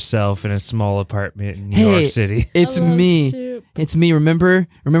by herself in a small apartment in New Hey. York City. It's I love me. soup. It's me. Remember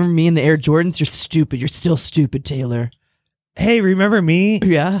me and the Air Jordans? You're stupid. You're still stupid, Taylor. Hey, remember me?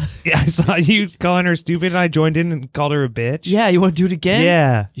 Yeah. Yeah, I saw you calling her stupid and I joined in and called her a bitch. Yeah, you want to do it again?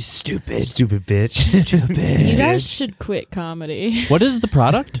 Yeah. You stupid. Stupid bitch. You Stupid. guys should quit comedy. What is the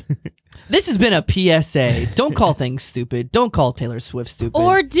product? This has been a PSA. Don't call things stupid. Don't call Taylor Swift stupid.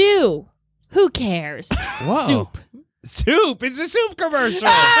 Or do. Who cares? Whoa. Soup. Soup. It's a soup commercial.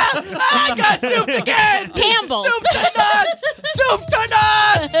 I got souped again. Campbell's. Soup to nuts. Soup to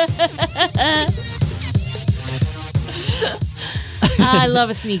nuts. I love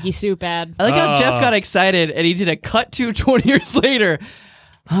a sneaky soup ad. I like how Jeff got excited and he did a cut to 20 years later.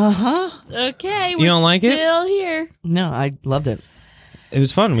 Okay, we're don't like it? still here. No, I loved it. It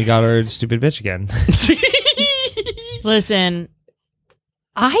was fun. We got our stupid bitch again. Listen,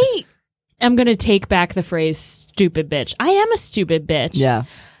 I am going to take back the phrase stupid bitch. I am a stupid bitch. Yeah.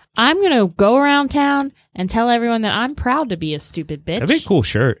 I'm going to go around town and tell everyone that I'm proud to be a stupid bitch. That'd be a cool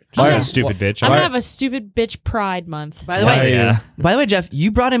shirt. Just Okay. a stupid bitch. I'm going to have a stupid bitch pride month. By the way, Yeah. Jeff,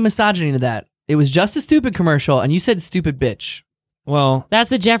 you brought in misogyny to that. It was just a stupid commercial, and you said stupid bitch. Well,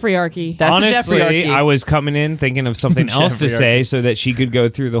 That's the Jeffrey Archie. That's honestly, the Jeffrey I was coming in thinking of something else to Jeffrey say so that she could go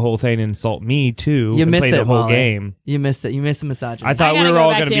through the whole thing and insult me too. You and missed play it, the whole Molly. game. You missed it. You missed the misogyny. I thought I we gotta were go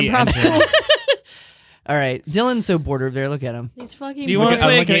all back going to be improv entertained. school. All right. Dylan's so bored over there. Look at him. He's fucking Do you bored. wanna play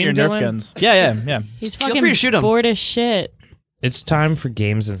I'm a looking at your game, Nerf Dylan? guns. Yeah. He's Feel fucking free to shoot him. bored as shit. It's time for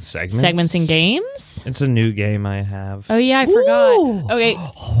games and segments. Segments and games? It's a new game I have. Oh, yeah, I forgot. Ooh. Okay,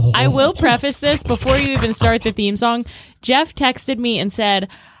 I will preface this before you even start the theme song. Jeff texted me and said,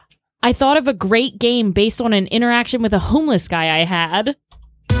 I thought of a great game based on an interaction with a homeless guy I had.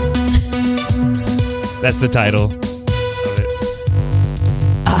 That's the title of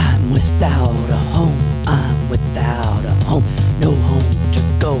it. I'm without a home. I'm without a home. No home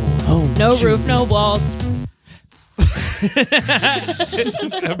to go home. No to. roof, no walls.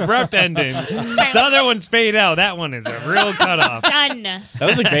 Abrupt ending. The other one's fade out. That one is a real cutoff. Done. That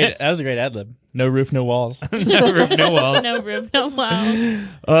was a great ad lib. No roof, no walls. No roof, no walls. No roof, no walls.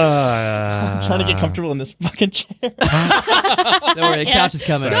 I'm trying to get comfortable in this fucking chair. Don't worry, the couch is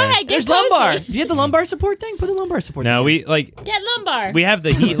coming. Sorry. Go ahead, get There's cozy. lumbar. Do you have the lumbar support thing? Put the lumbar support No, thing. we like Get lumbar. we have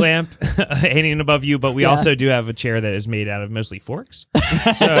the heat lamp hanging above you, but we also do have a chair that is made out of mostly forks.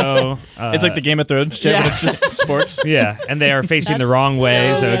 So It's like the Game of Thrones chair, but it's just sporks. yeah, and they are facing the That's wrong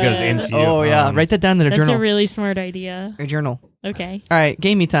way, so so it goes good. into you. Oh, yeah. Write that down in a That's journal. a really smart idea. Your journal. Okay. All right,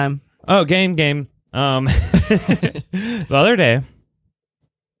 game me time. Oh, game. The other day,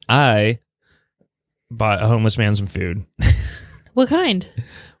 I bought a homeless man some food. What kind?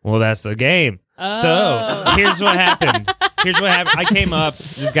 Well, that's the game. Oh. So here's what happened. I came up.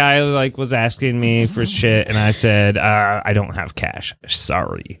 This guy was asking me for shit, and I said, "I don't have cash.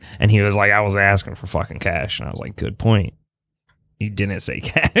 Sorry." And he was like, "I was asking for fucking cash," and I was like, "Good point. You didn't say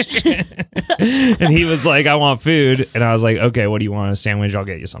cash." And he was like, "I want food," and I was like, "Okay, what do you want? A sandwich? I'll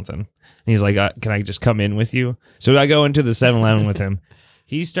get you something." And he's like, "Can I just come in with you?" So I go into the 7-Eleven with him.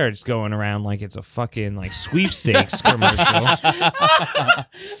 He starts going around like it's a fucking sweepstakes commercial.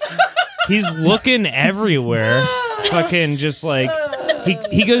 He's looking everywhere. Fucking just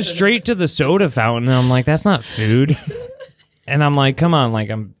he goes straight to the soda fountain, and I'm like, that's not food. And I'm like, come on,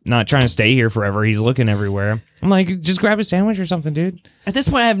 I'm not trying to stay here forever. He's looking everywhere. I'm like, just grab a sandwich or something, dude. At this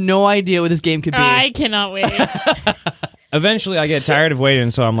point, I have no idea what this game could be. I cannot wait. Eventually, I get tired of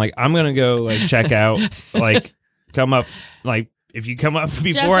waiting, so I'm like, I'm gonna go check out. Come up, if you come up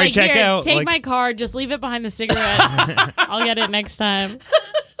before Jeff's I like, check here, out, take my card. Just leave it behind the cigarettes. I'll get it next time.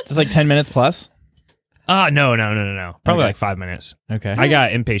 It's like 10 minutes plus. No. Probably Okay. 5 minutes. Okay. I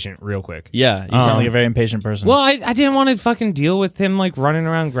got impatient real quick. Yeah, you sound like a very impatient person. Well, I didn't want to fucking deal with him running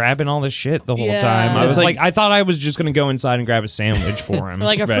around grabbing all this shit the whole Yeah. time. I It's was like- I thought I was just gonna go inside and grab a sandwich for him. Or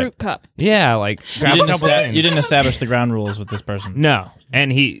like a Right. fruit cup. Yeah, grab a couple things. you didn't establish the ground rules with this person. No, and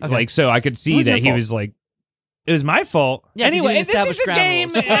he Okay. so I could see It was that your he fault. was it was my fault. Yeah, 'cause you anyway, didn't this establish is a ground game,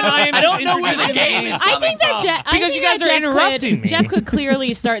 rules. and I am I don't know where introducing the game is. I think that Jeff, I Because think you guys that are Jeff interrupting could, me. Jeff could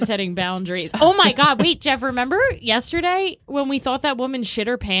clearly start setting boundaries. Oh my God! Wait, Jeff, remember yesterday when we thought that woman shit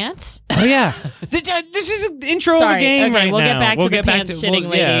her pants? Oh yeah, this is an intro of Sorry. a game Okay, right we'll get now. back to the pants shitting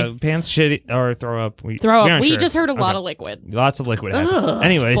lady. Yeah, pants shit or throw up. Throw we up. aren't We sure. just heard a lot Okay. of liquid. Lots of liquid. happened.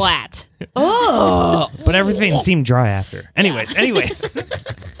 Anyways, Splat. but everything seemed dry after. Anyways,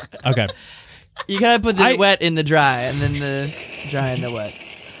 Okay. You gotta put the I- wet in the dry, and then the dry in the wet.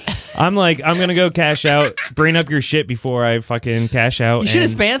 I'm gonna go cash out. Bring up your shit before I fucking cash out. You shit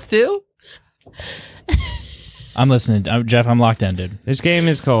his and pants too? I'm listening. Jeff, I'm locked in, dude. This game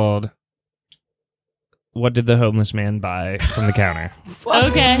is called "What Did the Homeless Man Buy from the Counter?"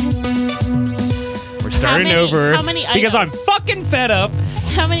 Okay. We're starting many- over how many because I'm items? fucking fed up.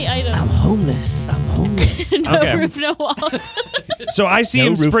 How many I'm items? homeless. No Okay. roof, no walls. So I see No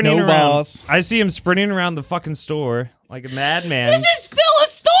him roof, sprinting no around. balls. I see him sprinting around the fucking store like a madman. This is still a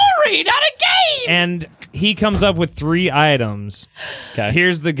story, not a game. And he comes up with 3 items. Okay.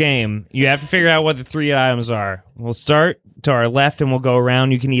 Here's the game. You have to figure out what the 3 items are. We'll start to our left and we'll go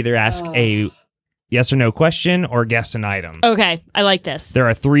around. You can either ask a yes or no question or guess an item. Okay, I like this. There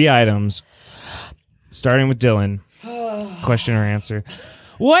are 3 items, starting with Dylan. Question or answer.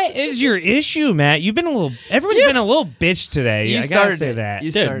 What is your issue, Matt? You've been everyone's been a little bitch today. You I gotta started say it. that.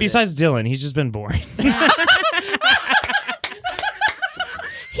 You started Besides Dylan, he's just been boring.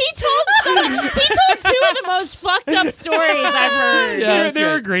 He told 2 of the most fucked up stories I've heard. Yeah. They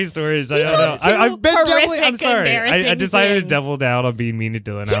were great stories. I don't told know. 2 I've been definitely. I'm horrific, sorry. I embarrassing decided to things. devil down on being mean to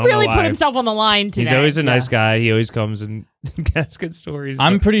Dylan. I He don't really know put why. himself on the line today. He's always a nice guy. He always comes and gets good stories.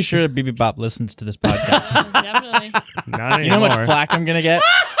 I'm but pretty sure BB Bop listens to this podcast. Definitely. not anymore. You know how much flack I'm gonna get?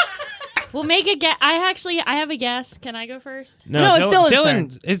 We'll make a guess. I have a guess. Can I go first? No, it's Dylan's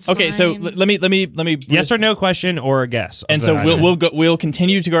Dylan. It's Okay, so Fine. let me yes or no question or a guess. And so we'll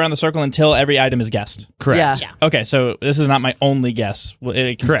continue to go around the circle until every item is guessed. correct. Yeah. Okay, so this is not my only guess. Well,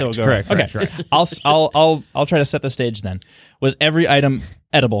 it can Correct, still go. correct, Okay, correct. I'll try to set the stage then. Was every item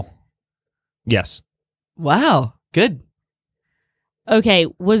edible? Yes. Wow. Good. Okay,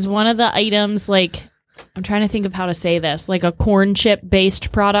 was one of the items like I'm trying to think of how to say this, like a corn chip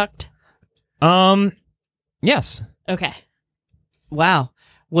based product? Yes. Okay. Wow.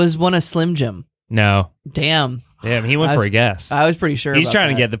 Was one a Slim Jim? No. Damn. Damn, he went I for was- a guess. I was pretty sure. He's about trying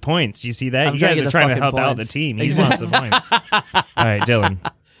that. to get the points. You see that? I'm you trying guys to are get trying the to help fucking out the points. team. He Exactly. wants the points. All right, Dylan.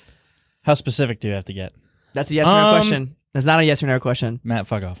 How specific do you have to get? That's a yes or no question. That's not a yes or no question. Matt,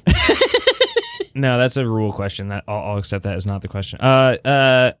 fuck off. No, that's a rule question. That I'll accept that as not the question.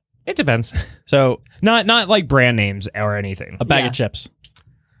 It depends. So Not like brand names or anything. a bag Yeah. of chips.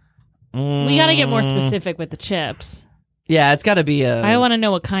 We got to get more specific with the chips. Yeah, it's got to be a. I want to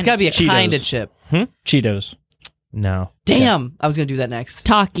know what kind It's got to be a Cheetos. kind of chip. Cheetos. No. Damn, I was gonna do that next.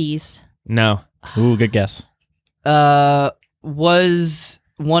 Takis. No. Ooh, good guess. Was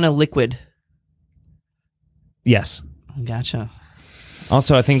one a liquid? Yes. Gotcha.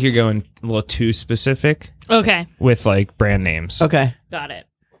 Also, I think you're going a little too specific Okay, with like brand names. Okay. got it.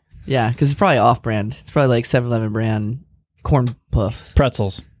 Yeah, because it's probably off-brand. It's probably like 7-Eleven brand corn puff.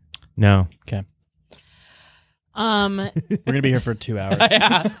 Pretzels. No. Okay. Um, We're gonna be here for 2 hours.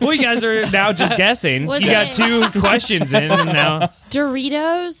 Well, you guys are now just guessing. Was You got it- 2 questions in, and now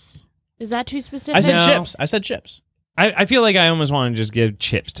Doritos. Is that too specific? I said No. chips. I said chips. I feel like I almost want to just give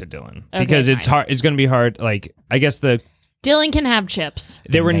chips to Dylan Okay, because it's fine. hard. It's going to be hard. Like I guess Dylan can have chips.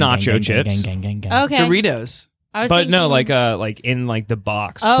 they were Gang, gang, nacho gang, chips, gang, gang, gang. Okay. Doritos. I was but no, thinking- like in like the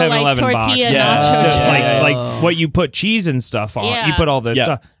box, Oh, like 7-Eleven box. tortilla Yeah. nacho Just chips. like what you put cheese and stuff on. Yeah. You put all the Yeah.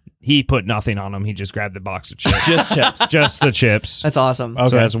 stuff. He put nothing on them. He just grabbed the box of chips. Just chips. Just the chips. That's awesome. So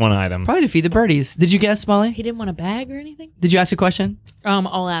that's one item. Probably to feed the birdies. Did you guess, Molly? He didn't want a bag or anything. Did you ask a question?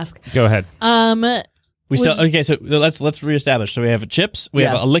 I'll ask. Go ahead. We still okay. So let's reestablish. So we have chips, we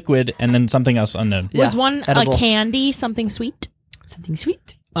have Yeah. a liquid, and then something else unknown. Was Yeah, one edible. a candy, something sweet? Something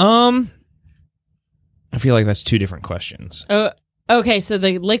sweet. I feel like that's 2 different questions. Oh, okay. So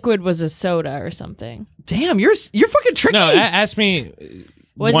the liquid was a soda or something. Damn, you're fucking tricky. No, ask me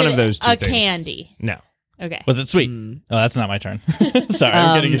Was one it of those 2 a things. candy? No. Okay. Was it sweet? Oh, that's not my turn. Sorry,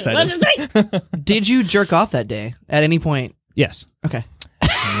 I'm getting Was excited. it sweet? Did you jerk off that day at any point? Yes. Okay.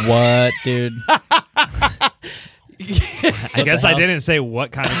 What, dude? I guess I didn't say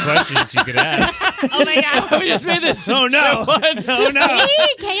what kind of questions you could ask. Oh my god. We just made this. Oh no! Oh no! Hey,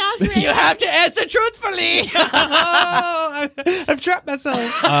 chaos reigns. You have to answer truthfully. I've trapped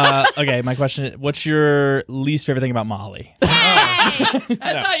myself. Okay, my question is, what's your least favorite thing about Molly? That's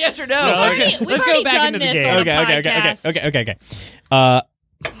not yes or no. We've let's go already back done into the this game. on a Okay. podcast.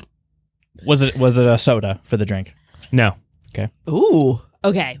 Was it a soda for the drink? No. Ooh.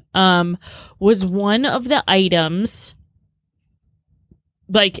 Okay. Was one of the items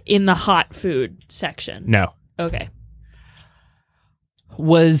like in the hot food section? No. Okay.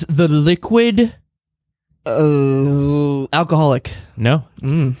 Was the liquid alcoholic? No.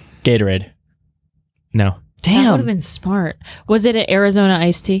 Gatorade. No. That would Damn. have been smart. Was it an Arizona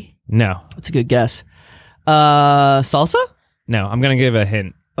iced tea? No. That's a good guess. Salsa? No. I'm gonna give a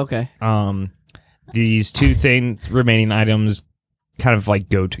hint. Okay. These 2 remaining items kind of like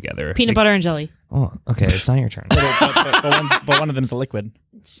go together. Peanut butter and jelly. Oh, okay. It's not your turn. but one of them's a liquid.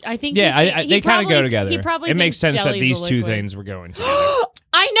 I think. Yeah, he they kind of probably- go together. He probably It makes thinks sense that jelly's these a 2 liquid. things were going together.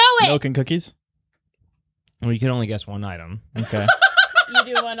 I know it. Milk and cookies. Well, you can only guess one item. Okay.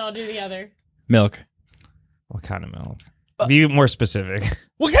 You do one, I'll do the other. Milk. What kind of milk? Be more specific.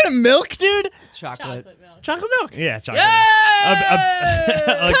 What kind of milk, dude? Chocolate. milk. Chocolate milk. Yeah, chocolate.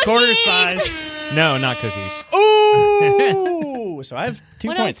 A quarter Cookies! size. No, not cookies. Ooh. So I have 2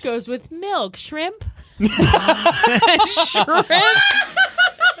 What points. else goes with milk? Shrimp?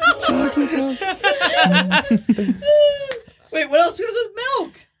 Wait, what else goes with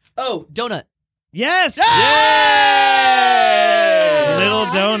milk? Oh, donut. Yes. Little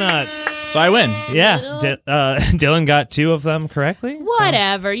donuts. So I win. Yeah. Little- Dylan got 2 of them correctly.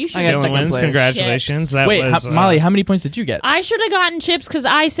 Whatever. You should. I got Dylan second wins. place. Congratulations. Chips. That Wait, was, Molly, how many points did you get? I should have gotten chips because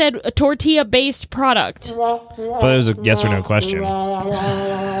I said a tortilla-based product. But it was a yes or no question.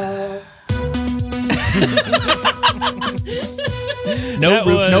 No That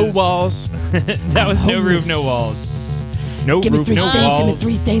roof, no was- walls. That was no roof, no walls. No roof, no walls.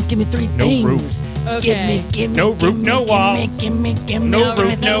 things. Give me 3 No roof. Okay. No roof, no walls. No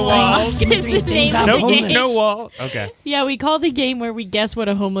roof, no walls. This is the name of No the roof, game. no wall. Okay. Yeah, we call the game where we guess what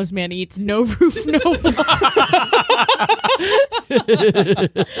a homeless man eats. No roof, no wall.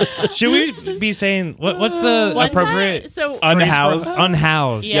 Should we be saying what's the One time- appropriate so- phrase for Unhoused?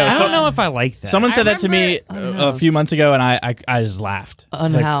 unhoused? Yeah. I don't know if I like that. Someone said I that to me a few months ago, and I just laughed.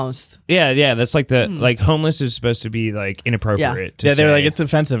 Unhoused. Yeah, that's like the like homeless is supposed to be like inappropriate. To Yeah, they were say. like, it's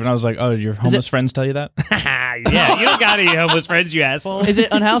offensive. And I was like, oh, your homeless friends tell you that? Yeah, you don't got any homeless friends, you asshole. Is it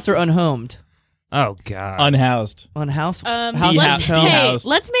unhoused or unhomed? Oh god. Unhoused. Unhoused. Let's, Dehoused. hey, Dehoused.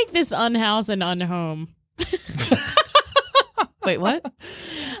 let's make this unhouse and unhome. Wait, what?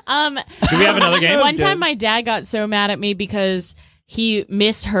 Do we have another game? One time my dad got so mad at me because he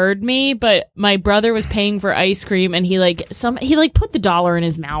misheard me, but my brother was paying for ice cream and he put the dollar in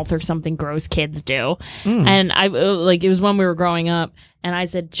his mouth or something gross kids do. And I it was when we were growing up, and I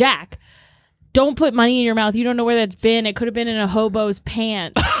said, "Jack, don't put money in your mouth. You don't know where that's been. It could have been in a hobo's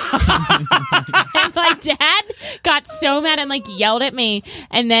pants." And my dad got so mad and yelled at me,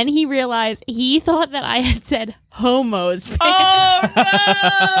 and then he realized he thought that I had said homo's pants. Oh, no!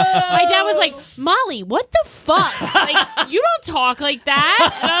 My dad was like, "Molly, what the fuck? You don't talk like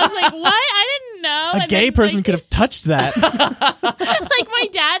that." And I was like, "What? I didn't know." A gay person could have touched that. my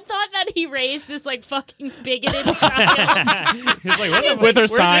dad thought that he raised this fucking bigoted child. He's like, what the With her where'd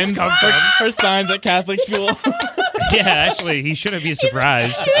this signs. come from? Her signs at Catholic school. Yeah, actually, he shouldn't be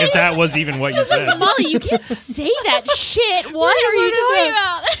surprised if that was even what you said. Molly, you can't say that shit. What are you talking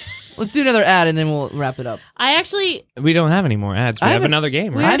about? Let's do another ad and then we'll wrap it up. I actually, We don't have any more ads. We I have haven't- another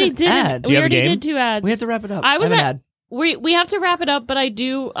game, we right? already have an did. ad. Do We you have a already game? did 2 ads. We have to wrap it up. I was have an at. ad. We have to wrap it up, but I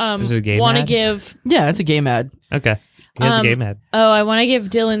do Is it a game want to ad? give. Yeah, it's a game ad. Okay. Here's a game ad. Oh, I want to give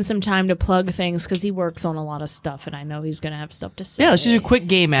Dylan some time to plug things because he works on a lot of stuff, and I know he's gonna have stuff to say. Yeah, let's just do a quick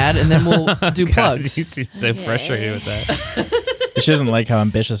game ad and then we'll do God, plugs. you seem so frustrated with that. She doesn't like how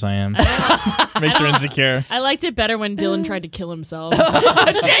ambitious I am. Makes her insecure. I liked it better when Dylan tried to kill himself.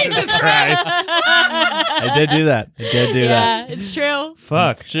 Jesus Christ. I did do that. Yeah, it's true.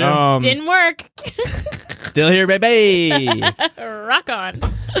 Fuck. It's true. Didn't work. Still here, baby. Rock on.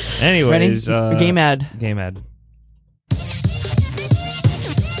 Ready? Anyways, Game ad. Game ad.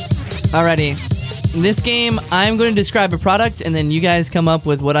 Alrighty. In this game, I'm going to describe a product, and then you guys come up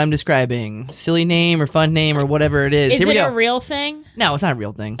with what I'm describing. Silly name or fun name or whatever it is. Is Here we it go. a real thing? No, it's not a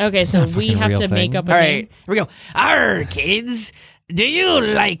real thing. Okay, so not a we fucking have real to make thing. up a All name. right, here we go. Arr, kids. Do you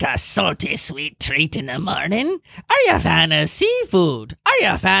like a salty sweet treat in the morning? Are you a fan of seafood? Are you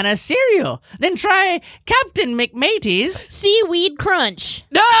a fan of cereal? Then try Captain McMaty's. Seaweed Crunch.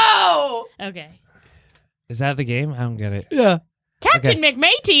 No! Okay. Is that the game? I don't get it. Yeah. Captain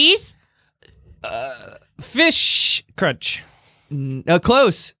McMaty's. Fish crunch. No,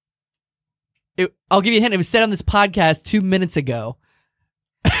 close. I'll give you a hint. It was said on this podcast 2 minutes ago.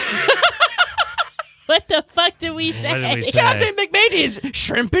 What the fuck did we What did we say? say? Captain McMaty's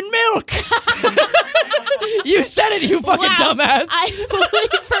shrimp and milk. You said it, you fucking Wow, dumbass. I fully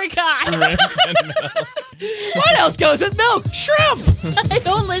forgot. What else goes with milk? Shrimp. I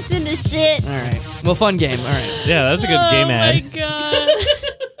don't listen to shit. All right. Well, fun game. All right. Yeah, that was a good game Oh ad. my god.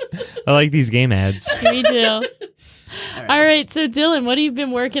 I like these game ads. Me too. All right, so Dylan, what have you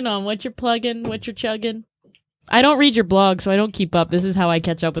been working on? What you're plugging? What you're chugging? I don't read your blog, so I don't keep up. This is how I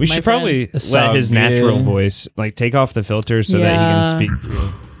catch up with We my should friends. probably It's let so his good. natural voice, take off the filter so that he can speak.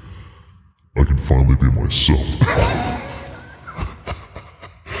 I can finally be myself.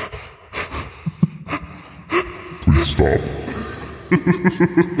 Please stop.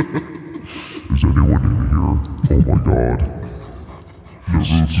 Is anyone in here? Oh my god. The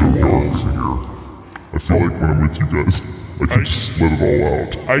roof's so walls in here. I feel like when I'm with you guys, I can just let it all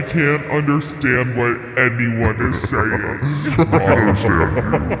out. I can't understand what anyone is saying. I understand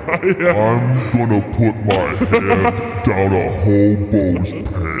you. I'm gonna put my head down a hobo's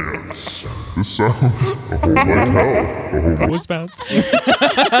pants. This sounds a whole like hell. A hobo. Voice bounce. I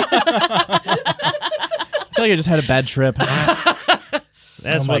feel like I just had a bad trip. That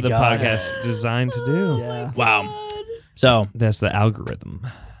That's Oh what my the God. podcast is designed to do. Yeah. Wow. So That's the algorithm.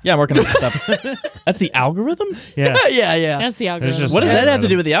 yeah, I'm working on some stuff. That's the algorithm? Yeah. yeah. That's the algorithm. just- What does that have to Algorithm.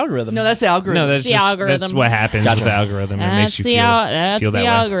 do with the algorithm? No, that's the algorithm. No, that's the just algorithm. that's what happens Gotcha. with the algorithm. It That's makes you the feel, that's feel the that way.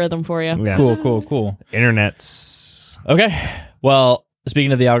 algorithm for you. Yeah. Cool. Internet's. Okay. Well,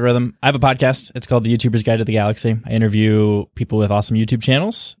 speaking of the algorithm, I have a podcast. It's called The YouTuber's Guide to the Galaxy. I interview people with awesome YouTube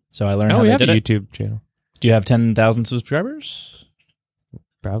channels. So I learned how we they have a did it. YouTube channel. Do you have 10,000 subscribers?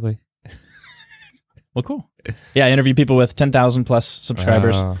 Probably. Well, cool. Yeah, I interview people with 10,000 plus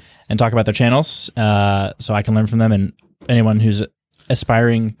subscribers and talk about their channels so I can learn from them, and anyone who's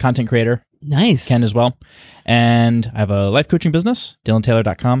aspiring content creator Nice. can as well. And I have a life coaching business,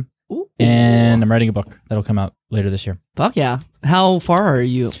 DylanTaylor.com, Ooh. and I'm writing a book that'll come out later this year. Fuck yeah. How far are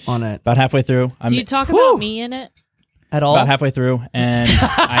you on it? About halfway through. I'm Do you talk Woo. about me in it? At all? about halfway through, and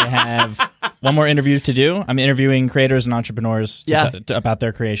I have one more interview to do. I'm interviewing creators and entrepreneurs about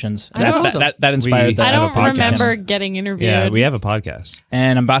their creations. That's awesome. That inspired the I don't have a podcast. remember getting interviewed. Yeah, we have a podcast.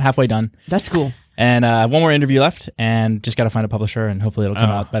 And I'm about halfway done. That's cool. And I have one more interview left, and just got to find a publisher, and hopefully it'll come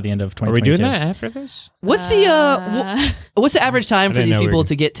out by the end of Are we 2022. doing that after this? What's the what's the average time I for didn't these know we people were-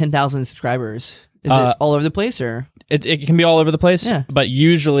 to get 10,000 subscribers? Is it all over the place or? It can be all over the place, Yeah. but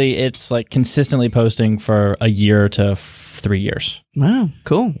usually it's like consistently posting for a year to 3 years. Wow,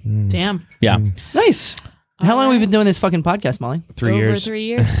 cool. Damn. Yeah. Nice. How long have we been doing this fucking podcast, Molly? 3 Over years. 3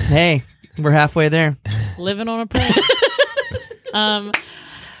 years. Hey, we're halfway there. Living on a prayer.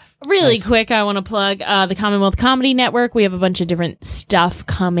 Really quick, I want to plug the Commonwealth Comedy Network. We have a bunch of different stuff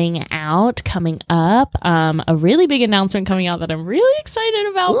coming up. A really big announcement coming out that I'm really excited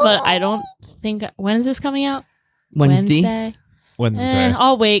about, but I don't think. When is this coming out? Wednesday. Wednesday.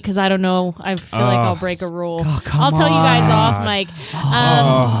 I'll wait because I don't know. I feel like I'll break a rule. Oh, come I'll tell you guys on. off, Mike.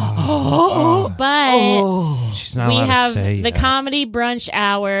 But Oh. She's not we allowed have to say the that. comedy brunch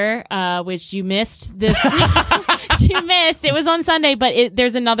hour, which you missed this. You missed. It was on Sunday, but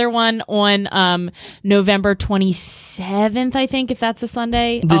there's another one on November 27th, I think, if that's a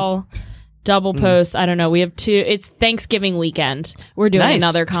Sunday. I'll double post. I don't know. We have two. It's Thanksgiving weekend. We're doing Nice.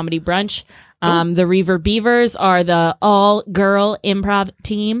 another comedy brunch. The Reaver Beavers are the all-girl improv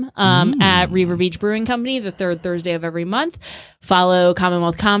team at Reaver Beach Brewing Company, the third Thursday of every month. Follow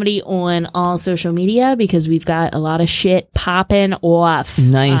Commonwealth Comedy on all social media because we've got a lot of shit popping off.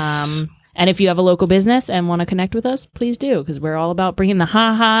 Nice. And if you have a local business and want to connect with us, please do because we're all about bringing the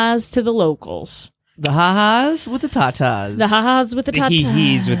ha-has to the locals. The ha-has with the tatas. The ha-has with the The tata.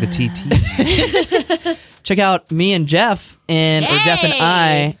 hee-hees with the TT. Check out me and Jeff or Jeff and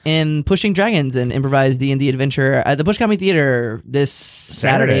I in Pushing Dragons, and improvised D&D adventure at the Bush Comedy Theater this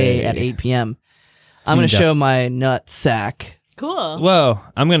Saturday at 8 p.m. I'm going to Jeff. show my nut sack. Cool. Whoa,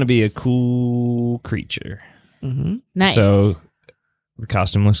 I'm going to be a cool creature. Nice. So the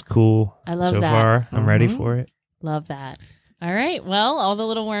costume looks cool I love so that. far. I'm ready for it. Love that. All right. Well, all the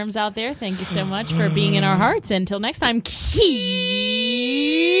little worms out there, thank you so much for being in our hearts. Until next time, keep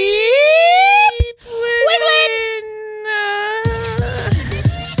wiggling.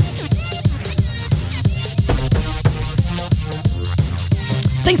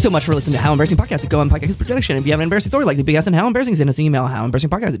 Thanks so much for listening to How Embarrassing Podcast. Go on Podcast Production. If you have an embarrassing story like the Big Ass and How Embarrassing, send us an email,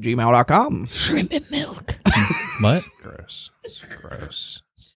 howembarrassingpodcast@gmail.com. Shrimp and milk. What? Gross. It's gross.